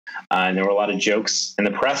 And there were a lot of jokes in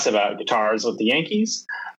the press about guitars with the Yankees.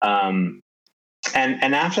 And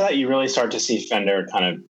after that, you really start to see Fender kind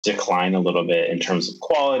of decline a little bit in terms of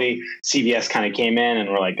quality. CBS kind of came in and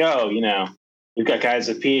were like, oh, we've got guys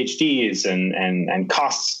with PhDs and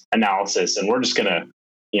cost analysis, and we're just going to,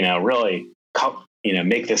 really,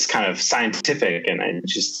 make this kind of scientific. And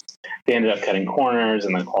they ended up cutting corners,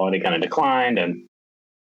 and the quality kind of declined and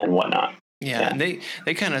whatnot. Yeah, and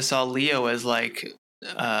they kind of saw Leo as like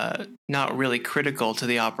not really critical to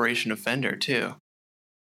the operation of Fender too.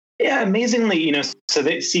 Yeah, amazingly, so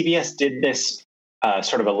CBS did this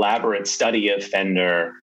sort of elaborate study of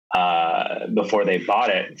Fender before they bought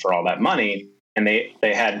it for all that money, and they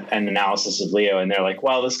had an analysis of Leo, and they're like,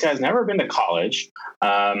 well, this guy's never been to college.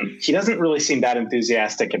 He doesn't really seem that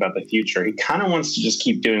enthusiastic about the future. He kind of wants to just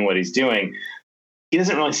keep doing what he's doing. He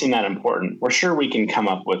doesn't really seem that important. We're sure we can come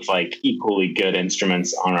up with like equally good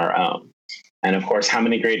instruments on our own. And of course, how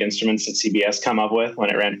many great instruments did CBS come up with when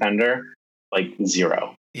it ran Fender? Like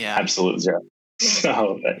zero. Yeah. Absolute zero.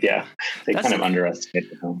 So yeah, they kind of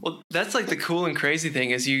underestimated them. Well, that's like the cool and crazy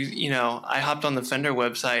thing is I hopped on the Fender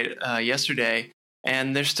website yesterday,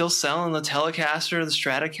 and they're still selling the Telecaster, the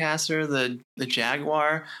Stratocaster, the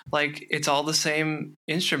Jaguar. Like it's all the same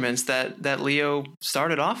instruments that Leo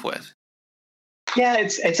started off with. Yeah,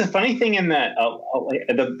 it's a funny thing in that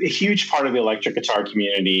the huge part of the electric guitar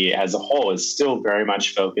community as a whole is still very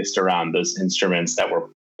much focused around those instruments that were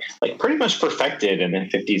like pretty much perfected in the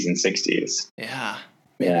 50s and 60s. Yeah.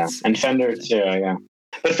 Yeah. And Fender too. Yeah.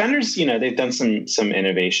 But Fender's, they've done some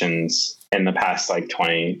innovations in the past, like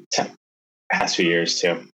past few years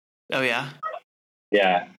too. Oh yeah.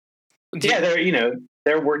 Yeah.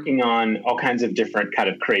 They're working on all kinds of different kind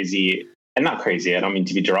of crazy, and not crazy, I don't mean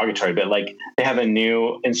to be derogatory, but like they have a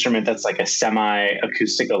new instrument that's like a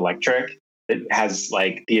semi-acoustic electric it has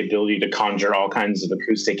like the ability to conjure all kinds of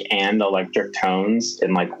acoustic and electric tones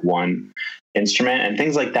in like one instrument and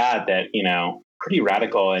things like that, pretty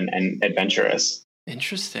radical and adventurous.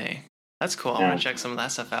 Interesting. That's cool. Yeah. I'm gonna check some of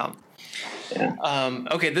that stuff out. Yeah.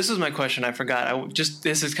 Okay, this was my question. I forgot.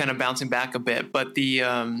 This is kind of bouncing back a bit, but the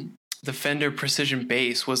Fender Precision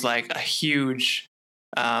Bass was like a huge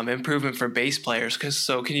improvement for bass players.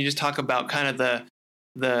 So can you just talk about kind of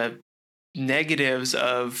the negatives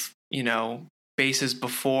of basses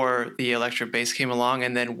before the electric bass came along,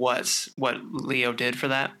 and then what Leo did for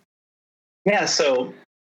that? Yeah. So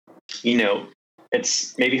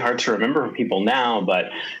it's maybe hard to remember for people now, but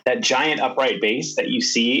that giant upright bass that you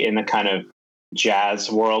see in the kind of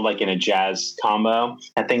jazz world, like in a jazz combo,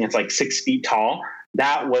 that thing that's like 6 feet tall,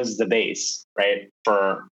 that was the bass, right?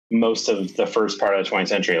 For most of the first part of the 20th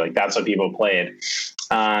century. Like that's what people played.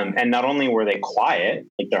 And not only were they quiet,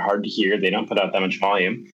 like they're hard to hear, they don't put out that much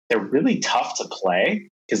volume, they're really tough to play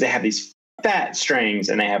because they have these fat strings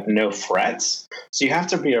and they have no frets. So you have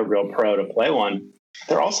to be a real pro to play one.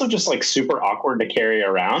 They're also just like super awkward to carry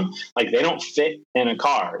around. Like they don't fit in a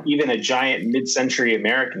car, even a giant mid-century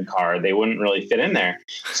American car, they wouldn't really fit in there.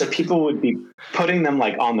 So people would be putting them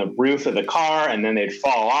like on the roof of the car and then they'd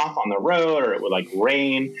fall off on the road or it would like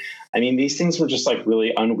rain. I mean, these things were just like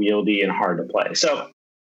really unwieldy and hard to play. So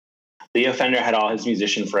Leo Fender had all his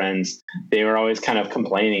musician friends. They were always kind of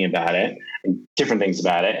complaining about it and different things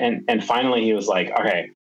about it. And finally he was like, okay,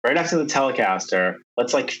 right after the Telecaster,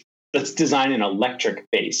 let's design an electric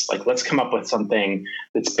bass. Like, let's come up with something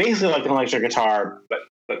that's basically like an electric guitar,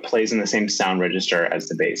 but plays in the same sound register as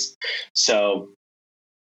the bass. So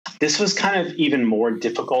this was kind of even more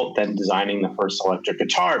difficult than designing the first electric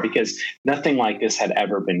guitar because nothing like this had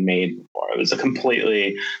ever been made before. It was a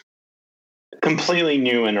completely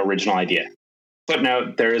new and original idea.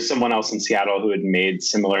 Footnote, there is someone else in Seattle who had made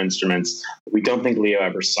similar instruments. We don't think Leo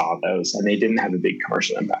ever saw those, and they didn't have a big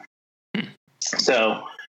commercial impact. So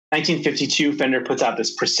 1952, Fender puts out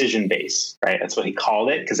this precision bass, right? That's what he called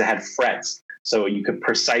it because it had frets. So you could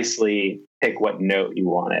precisely pick what note you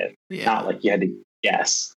wanted, not like you had to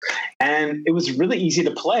guess. And it was really easy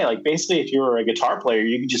to play. Like basically, if you were a guitar player,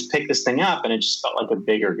 you could just pick this thing up and it just felt like a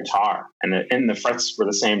bigger guitar. And the frets were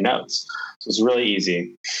the same notes. So it was really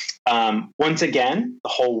easy. Once again, the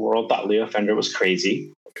whole world thought Leo Fender was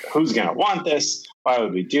crazy. Who's going to want this? Why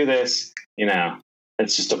would we do this?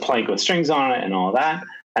 It's just a plank with strings on it and all that.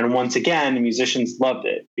 And once again, the musicians loved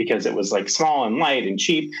it because it was like small and light and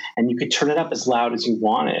cheap, and you could turn it up as loud as you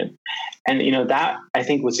wanted. And, that I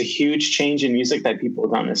think was a huge change in music that people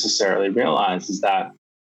don't necessarily realize is that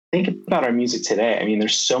think about our music today. I mean,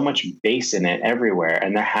 there's so much bass in it everywhere.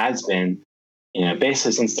 And there has been,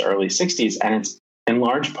 basically since the early 60s. And it's in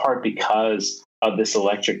large part because of this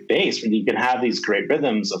electric bass, where you can have these great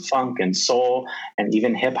rhythms of funk and soul and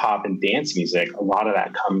even hip hop and dance music. A lot of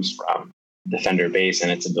that comes from the Fender bass and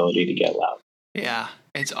its ability to get loud. Yeah,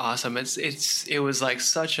 it's awesome. It was like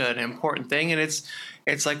such an important thing, and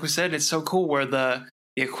it's like we said, it's so cool where the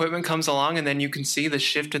equipment comes along, and then you can see the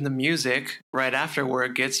shift in the music right after where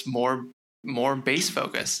it gets more bass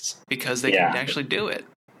focused because they can actually do it.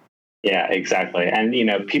 Yeah, exactly. And,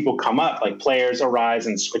 people come up, like players arise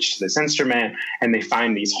and switch to this instrument, and they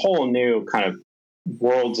find these whole new kind of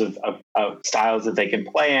worlds of styles that they can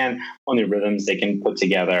play in, whole new rhythms they can put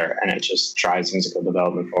together, and it just drives musical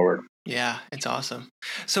development forward. Yeah, it's awesome.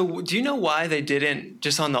 So do you know why they didn't,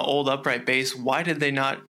 just on the old upright bass, why did they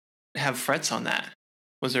not have frets on that?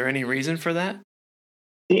 Was there any reason for that?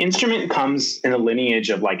 The instrument comes in a lineage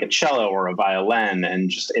of like a cello or a violin and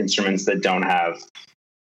just instruments that don't have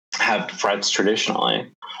frets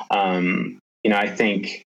traditionally. I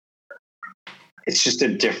think it's just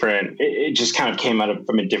it just kind of came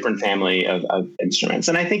from a different family of instruments.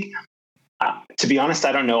 And I think, to be honest,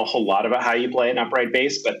 I don't know a whole lot about how you play an upright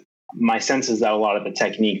bass, but my sense is that a lot of the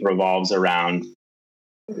technique revolves around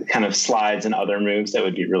kind of slides and other moves that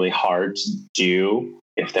would be really hard to do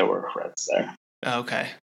if there were frets there. Okay.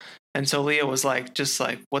 And so Leo was just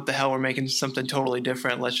like, what the hell? We're making something totally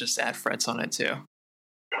different. Let's just add frets on it too.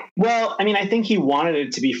 Well, I mean, I think he wanted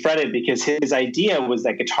it to be fretted because his idea was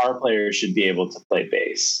that guitar players should be able to play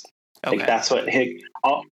bass. Okay. Like that's what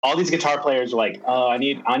all these guitar players are like, oh, I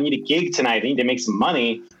need a gig tonight. I need to make some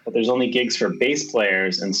money, but there's only gigs for bass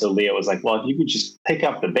players. And so Leo was like, well, if you could just pick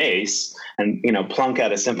up the bass and, plunk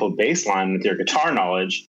out a simple bass line with your guitar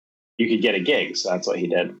knowledge, you could get a gig. So that's what he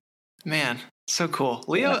did. Man, so cool.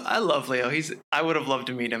 Leo, yeah. I love Leo. I would have loved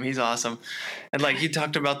to meet him. He's awesome. And he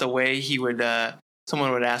talked about the way he would,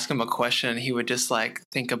 someone would ask him a question and he would just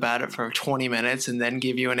think about it for 20 minutes and then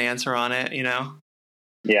give you an answer on it,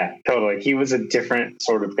 Yeah, totally. He was a different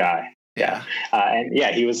sort of guy. Yeah. And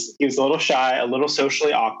yeah, he was a little shy, a little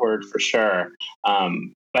socially awkward for sure.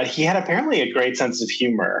 But he had apparently a great sense of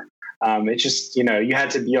humor. It just, you had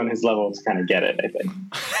to be on his level to kind of get it, I think.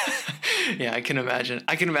 Yeah, I can imagine.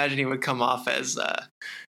 I can imagine he would come off as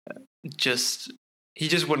he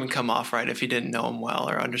just wouldn't come off right if he didn't know him well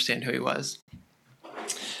or understand who he was.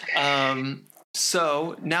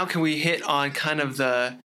 So now can we hit on kind of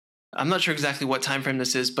I'm not sure exactly what time frame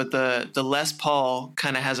this is, but the Les Paul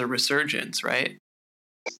kind of has a resurgence, right?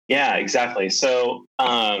 Yeah, exactly. So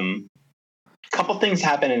a couple things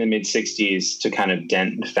happen in the mid 60s to kind of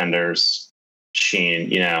dent Fender's sheen.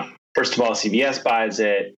 First of all, CBS buys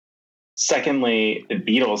it. Secondly, the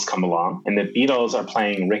Beatles come along, and the Beatles are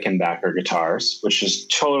playing Rickenbacker guitars, which is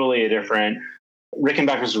totally a different.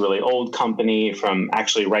 Rickenbacker's a really old company from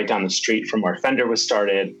actually right down the street from where Fender was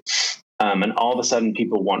started. And all of a sudden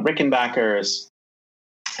people want Rickenbackers.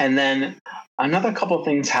 And then another couple of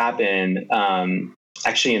things happen,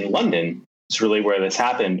 actually in London is really where this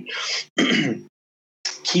happened.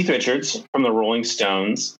 Keith Richards from the Rolling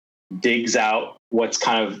Stones digs out what's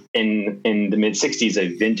kind of in the mid 60s,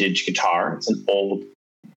 a vintage guitar. It's an old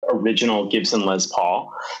original Gibson Les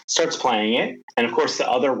Paul, starts playing it. And of course the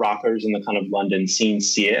other rockers in the kind of London scene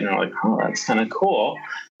see it and are like, oh, that's kind of cool.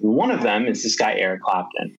 One of them is this guy, Eric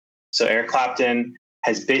Clapton. So Eric Clapton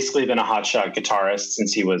has basically been a hotshot guitarist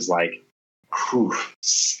since he was like,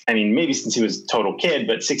 maybe since he was a total kid,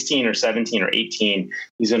 but 16 or 17 or 18,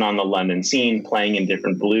 he's been on the London scene playing in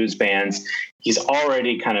different blues bands. He's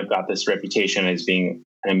already kind of got this reputation as being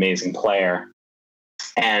an amazing player.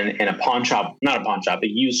 And in a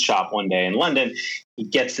used shop one day in London, he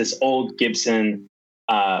gets this old Gibson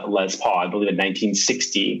Les Paul, I believe a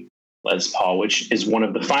 1960 Les Paul, which is one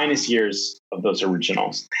of the finest years of those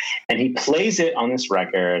originals. And he plays it on this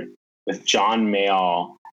record with John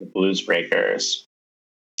Mayall, the Blues Breakers.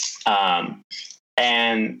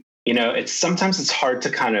 Sometimes it's hard to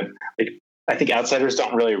kind of, I think outsiders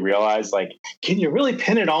don't really realize, can you really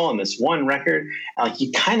pin it all on this one record? And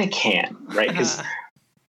you kind of can, right? Because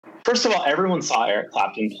first of all, everyone saw Eric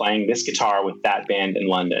Clapton playing this guitar with that band in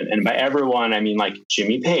London. And by everyone, I mean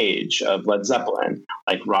Jimmy Page of Led Zeppelin,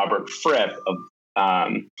 Robert Fripp of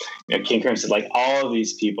King Crimson, all of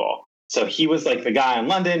these people. So he was the guy in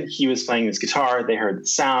London. He was playing this guitar. They heard the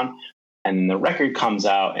sound. And then the record comes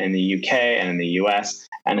out in the UK and in the US.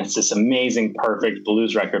 And it's this amazing, perfect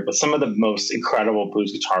blues record, but some of the most incredible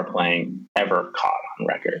blues guitar playing ever caught on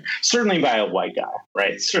record. Certainly by a white guy,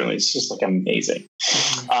 right? Certainly. It's just amazing.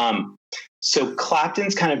 So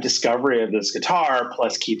Clapton's kind of discovery of this guitar,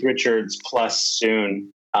 plus Keith Richards, plus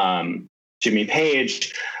soon Jimmy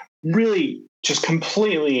Page, really just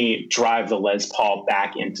completely drive the Les Paul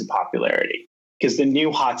back into popularity. Because the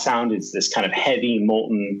new hot sound is this kind of heavy,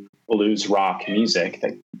 molten blues rock music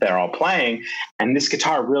that they're all playing. And this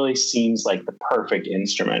guitar really seems like the perfect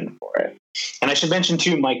instrument for it. And I should mention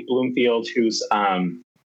too, Mike Bloomfield, who's an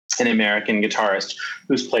American guitarist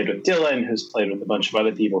who's played with Dylan, who's played with a bunch of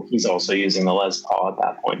other people. He's also using the Les Paul at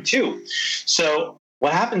that point too. So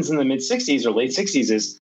what happens in the mid 60s or late 60s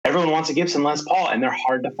is everyone wants a Gibson Les Paul, and they're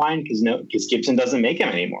hard to find because Gibson doesn't make them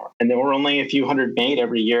anymore. And there were only a few hundred made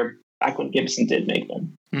every year back when Gibson did make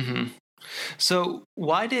them. Mm-hmm. So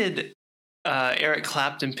why did Eric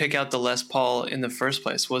Clapton pick out the Les Paul in the first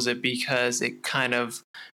place? Was it because it kind of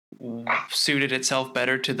suited itself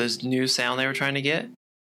better to this new sound they were trying to get?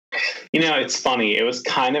 It's funny. It was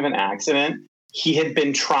kind of an accident. He had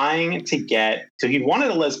been trying to he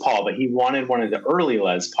wanted a Les Paul, but he wanted one of the early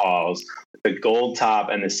Les Pauls, the gold top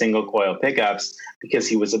and the single coil pickups, because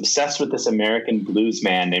he was obsessed with this American blues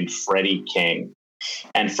man named Freddie King.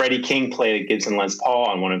 And Freddie King played a Gibson Les Paul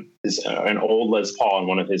on an old Les Paul on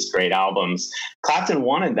one of his great albums. Clapton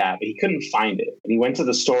wanted that, but he couldn't find it. And he went to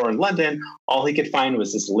the store in London. All he could find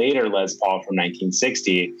was this later Les Paul from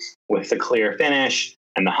 1960 with the clear finish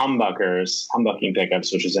and the humbucking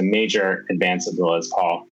pickups, which is a major advance of the Les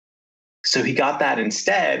Paul. So he got that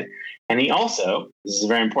instead. And he also, this is a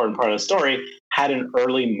very important part of the story, had an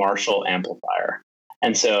early Marshall amplifier.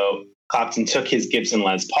 And so Clapton took his Gibson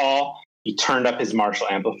Les Paul, he turned up his Marshall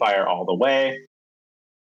amplifier all the way.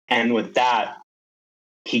 And with that,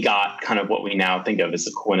 he got kind of what we now think of as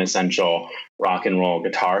the quintessential rock and roll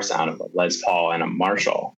guitar sound of a Les Paul and a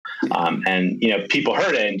Marshall. And people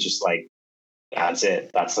heard it and just that's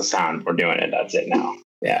it. That's the sound. We're doing it. That's it now.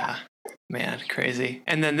 Yeah. Man, crazy.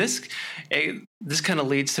 And then this kind of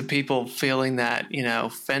leads to people feeling that,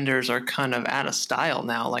 Fenders are kind of out of style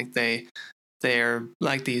now. They're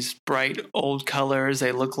like these bright old colors.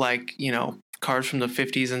 They look like, cars from the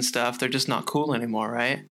 50s and stuff. They're just not cool anymore,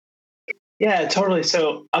 right? Yeah, totally.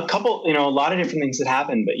 So a lot of different things that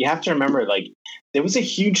happened, but you have to remember, like, there was a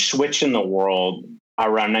huge switch in the world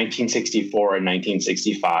around 1964 and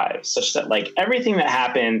 1965, such that like everything that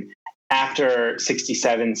happened after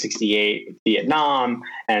 67, 68, Vietnam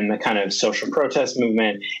and the kind of social protest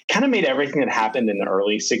movement kind of made everything that happened in the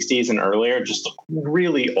early 60s and earlier just look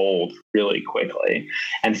really old really quickly.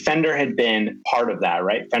 And Fender had been part of that,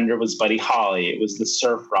 right? Fender was Buddy Holly. It was the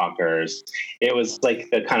Surf Rockers. It was like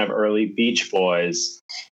the kind of early Beach Boys.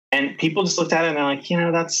 And people just looked at it and they're like,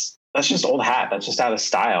 that's just old hat. That's just out of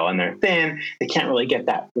style. And they're thin. They can't really get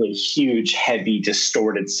that really huge, heavy,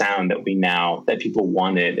 distorted sound that people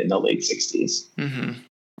wanted in the late 60s. Mm-hmm.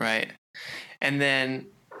 Right. And then,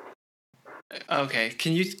 okay,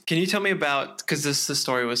 can you tell me about, because the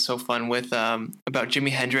story was so fun with about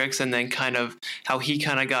Jimi Hendrix and then kind of how he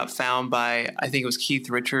kind of got found by, I think it was Keith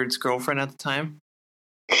Richards' girlfriend at the time?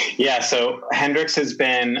 Yeah. So Hendrix has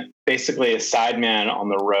been basically a sideman on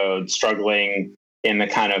the road, struggling in the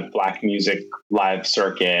kind of black music live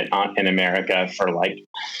circuit in America for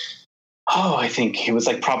I think it was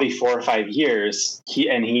like probably 4 or 5 years.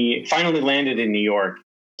 He finally landed in New York.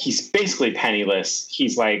 He's basically penniless.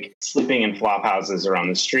 He's like sleeping in flop houses around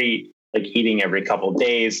the street, like eating every couple of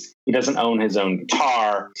days. He doesn't own his own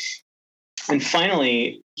guitar. And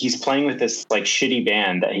finally, he's playing with this like shitty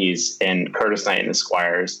band that he's in, Curtis Knight and the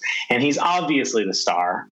Squires. And he's obviously the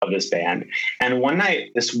star of this band. And one night,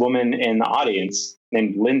 this woman in the audience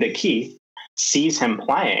named Linda Keith sees him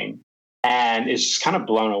playing and is just kind of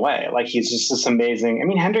blown away. Like, he's just this amazing. I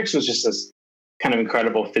mean, Hendrix was just this kind of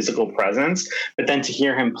incredible physical presence, but then to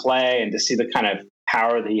hear him play and to see the kind of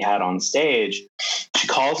power that he had on stage, she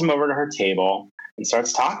calls him over to her table and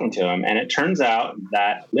starts talking to him. And it turns out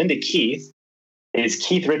that Linda Keith is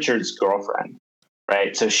Keith Richards' girlfriend,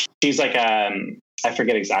 right? So she's like, I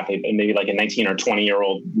forget exactly, but maybe like a 19 or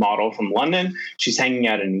 20-year-old model from London. She's hanging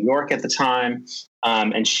out in New York at the time.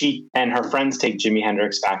 And she and her friends take Jimi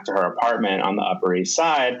Hendrix back to her apartment on the Upper East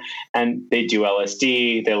Side, and they do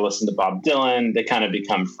LSD. They listen to Bob Dylan. They kind of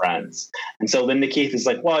become friends. And so Linda Keith is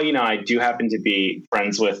like, well, I do happen to be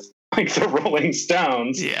friends with like the Rolling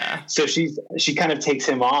Stones. Yeah. So she kind of takes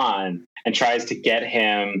him on and tries to get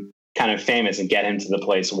him kind of famous and get him to the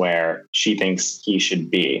place where she thinks he should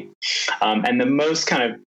be. And the most kind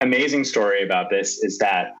of amazing story about this is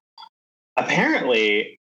that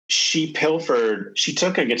apparently she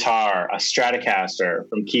took a guitar, a Stratocaster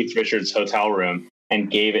from Keith Richards' hotel room and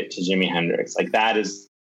gave it to Jimi Hendrix. Like that is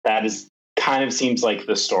kind of seems like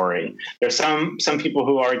the story. There's some people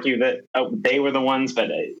who argue that they were the ones, but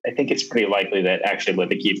I think it's pretty likely that actually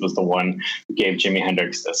Linda Keith was the one who gave Jimi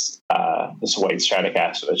Hendrix this white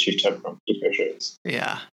Stratocaster that she took from Keith Richards.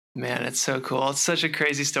 Yeah, man, it's so cool. It's such a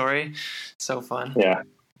crazy story. So fun. Yeah.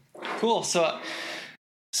 Cool. So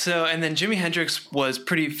and then Jimi Hendrix was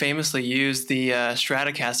pretty famously used the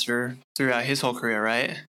Stratocaster throughout his whole career,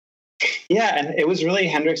 right? Yeah, and it was really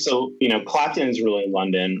Hendrix. So, Clapton is really in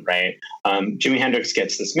London, right? Jimi Hendrix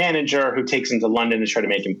gets this manager who takes him to London to try to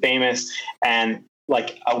make him famous. And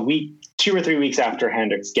like a week, 2 or 3 weeks after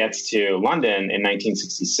Hendrix gets to London in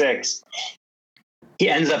 1966, he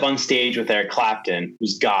ends up on stage with Eric Clapton,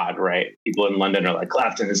 who's God, right? People in London are like,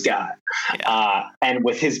 Clapton is God. Yeah. And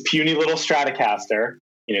with his puny little Stratocaster,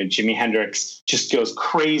 Jimi Hendrix just goes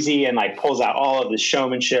crazy and like pulls out all of the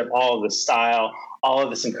showmanship, all of the style, all of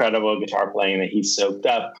this incredible guitar playing that he's soaked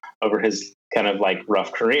up over his kind of like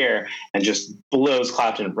rough career, and just blows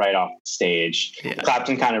Clapton right off the stage. Yeah.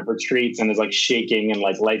 Clapton kind of retreats and is like shaking and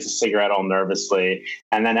like lights a cigarette all nervously.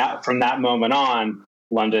 And then from that moment on,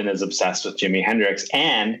 London is obsessed with Jimi Hendrix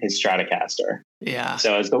and his Stratocaster. Yeah.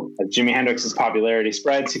 So as Jimi Hendrix's popularity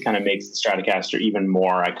spreads, he kind of makes the Stratocaster even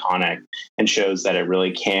more iconic and shows that it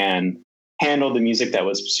really can handle the music that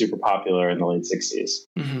was super popular in the late 60s.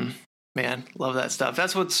 Mm-hmm. Man, love that stuff.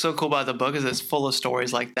 That's what's so cool about the book, is it's full of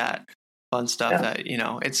stories like that, fun stuff that,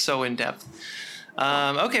 it's so in depth.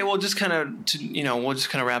 Okay, well, just kind of, we'll just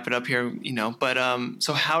kind of wrap it up here, but,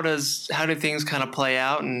 so how do things kind of play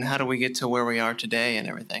out, and how do we get to where we are today and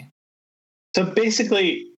everything? So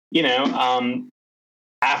basically,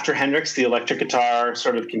 after Hendrix, the electric guitar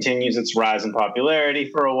sort of continues its rise in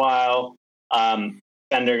popularity for a while.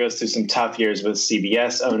 Fender goes through some tough years with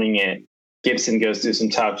CBS owning it. Gibson goes through some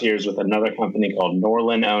tough years with another company called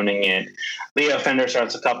Norlin owning it. Leo Fender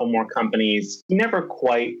starts a couple more companies. He never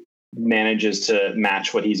quite manages to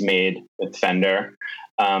match what he's made with Fender,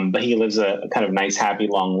 but he lives a kind of nice, happy,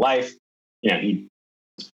 long life. He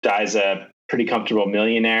dies a pretty comfortable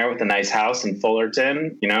millionaire with a nice house in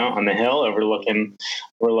Fullerton, on the hill overlooking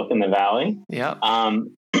the valley. Yeah.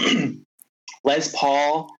 Les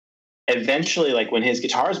Paul eventually, like when his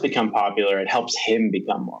guitars become popular, it helps him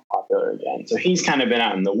become more popular again. So he's kind of been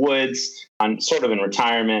out in the woods, on sort of in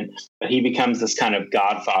retirement, but he becomes this kind of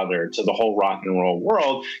godfather to the whole rock and roll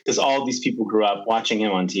world because all these people grew up watching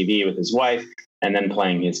him on TV with his wife and then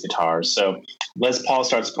playing his guitars. So Les Paul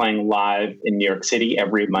starts playing live in New York City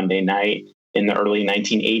every Monday night in the early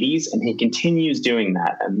 1980s, and he continues doing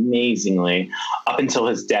that amazingly up until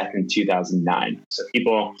his death in 2009. So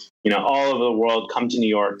people, all over the world come to New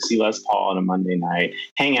York, see Les Paul on a Monday night,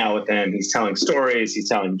 hang out with him. He's telling stories, he's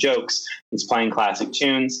telling jokes, he's playing classic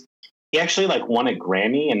tunes. He actually won a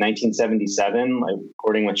Grammy in 1977,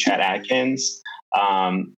 recording with Chet Atkins.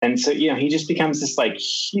 And so, he just becomes this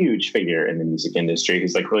huge figure in the music industry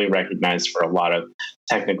who's really recognized for a lot of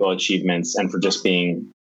technical achievements and for just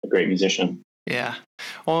being a great musician. Yeah.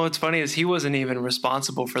 Well, what's funny is he wasn't even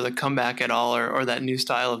responsible for the comeback at all or that new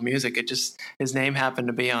style of music. It just, his name happened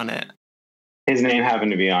to be on it. His name happened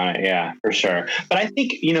to be on it. Yeah, for sure. But I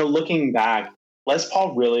think, looking back, Les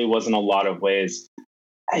Paul really was in a lot of ways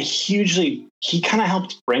he kind of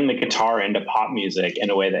helped bring the guitar into pop music in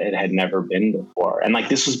a way that it had never been before. And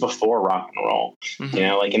this was before rock and roll, in the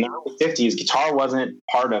early 50s, guitar wasn't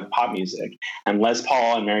part of pop music. And Les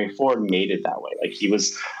Paul and Mary Ford made it that way. He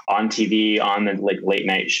was on TV, on the late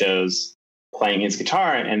night shows playing his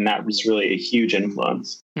guitar. And that was really a huge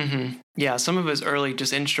influence. Mm-hmm. Yeah. Some of his early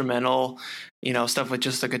just instrumental, stuff with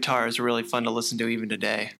just the guitar is really fun to listen to even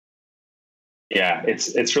today. Yeah.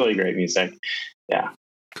 It's really great music. Yeah.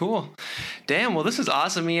 Cool. Damn. Well, this is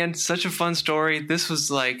awesome, Ian. Such a fun story. This was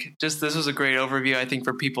this was a great overview, I think,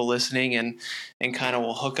 for people listening and kind of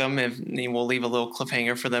will hook them and we'll leave a little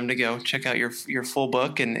cliffhanger for them to go check out your full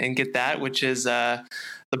book and get that, which is The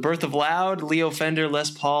Birth of Loud, Leo Fender,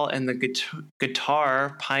 Les Paul, and the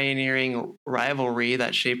guitar pioneering rivalry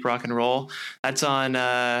that shaped rock and roll. That's on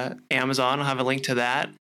Amazon. I'll have a link to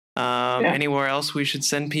that. Anywhere else we should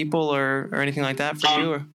send people or anything like that for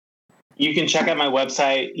you? Or? You can check out my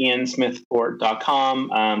website,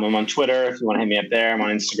 iansmithport.com. I'm on Twitter if you want to hit me up there. I'm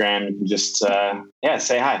on Instagram. You can just,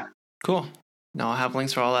 say hi. Cool. No, I'll have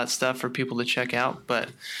links for all that stuff for people to check out. But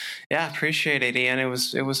yeah, appreciate it, Ian. It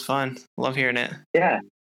was fun. Love hearing it. Yeah,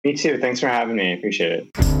 me too. Thanks for having me. I appreciate it.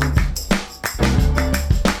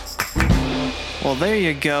 Well, there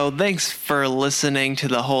you go. Thanks for listening to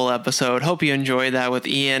the whole episode. Hope you enjoyed that with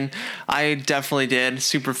Ian. I definitely did.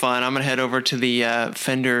 Super fun. I'm going to head over to the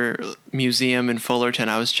Fender Museum in Fullerton.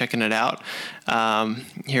 I was checking it out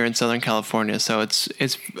here in Southern California. So it's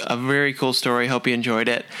a very cool story. Hope you enjoyed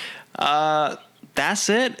it. That's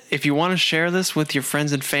it. If you want to share this with your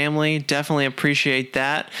friends and family, definitely appreciate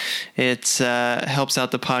that. It helps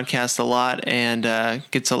out the podcast a lot and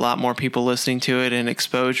gets a lot more people listening to it and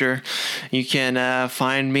exposure. You can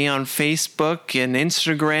find me on Facebook and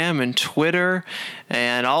Instagram and Twitter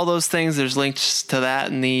and all those things. There's links to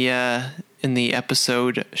that in the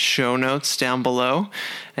episode show notes down below.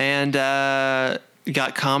 And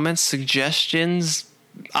got comments, suggestions,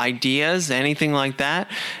 ideas, anything like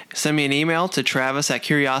that, send me an email to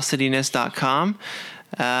travis@curiosityness.com.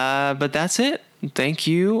 But that's it. Thank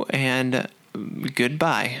you and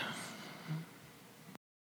goodbye.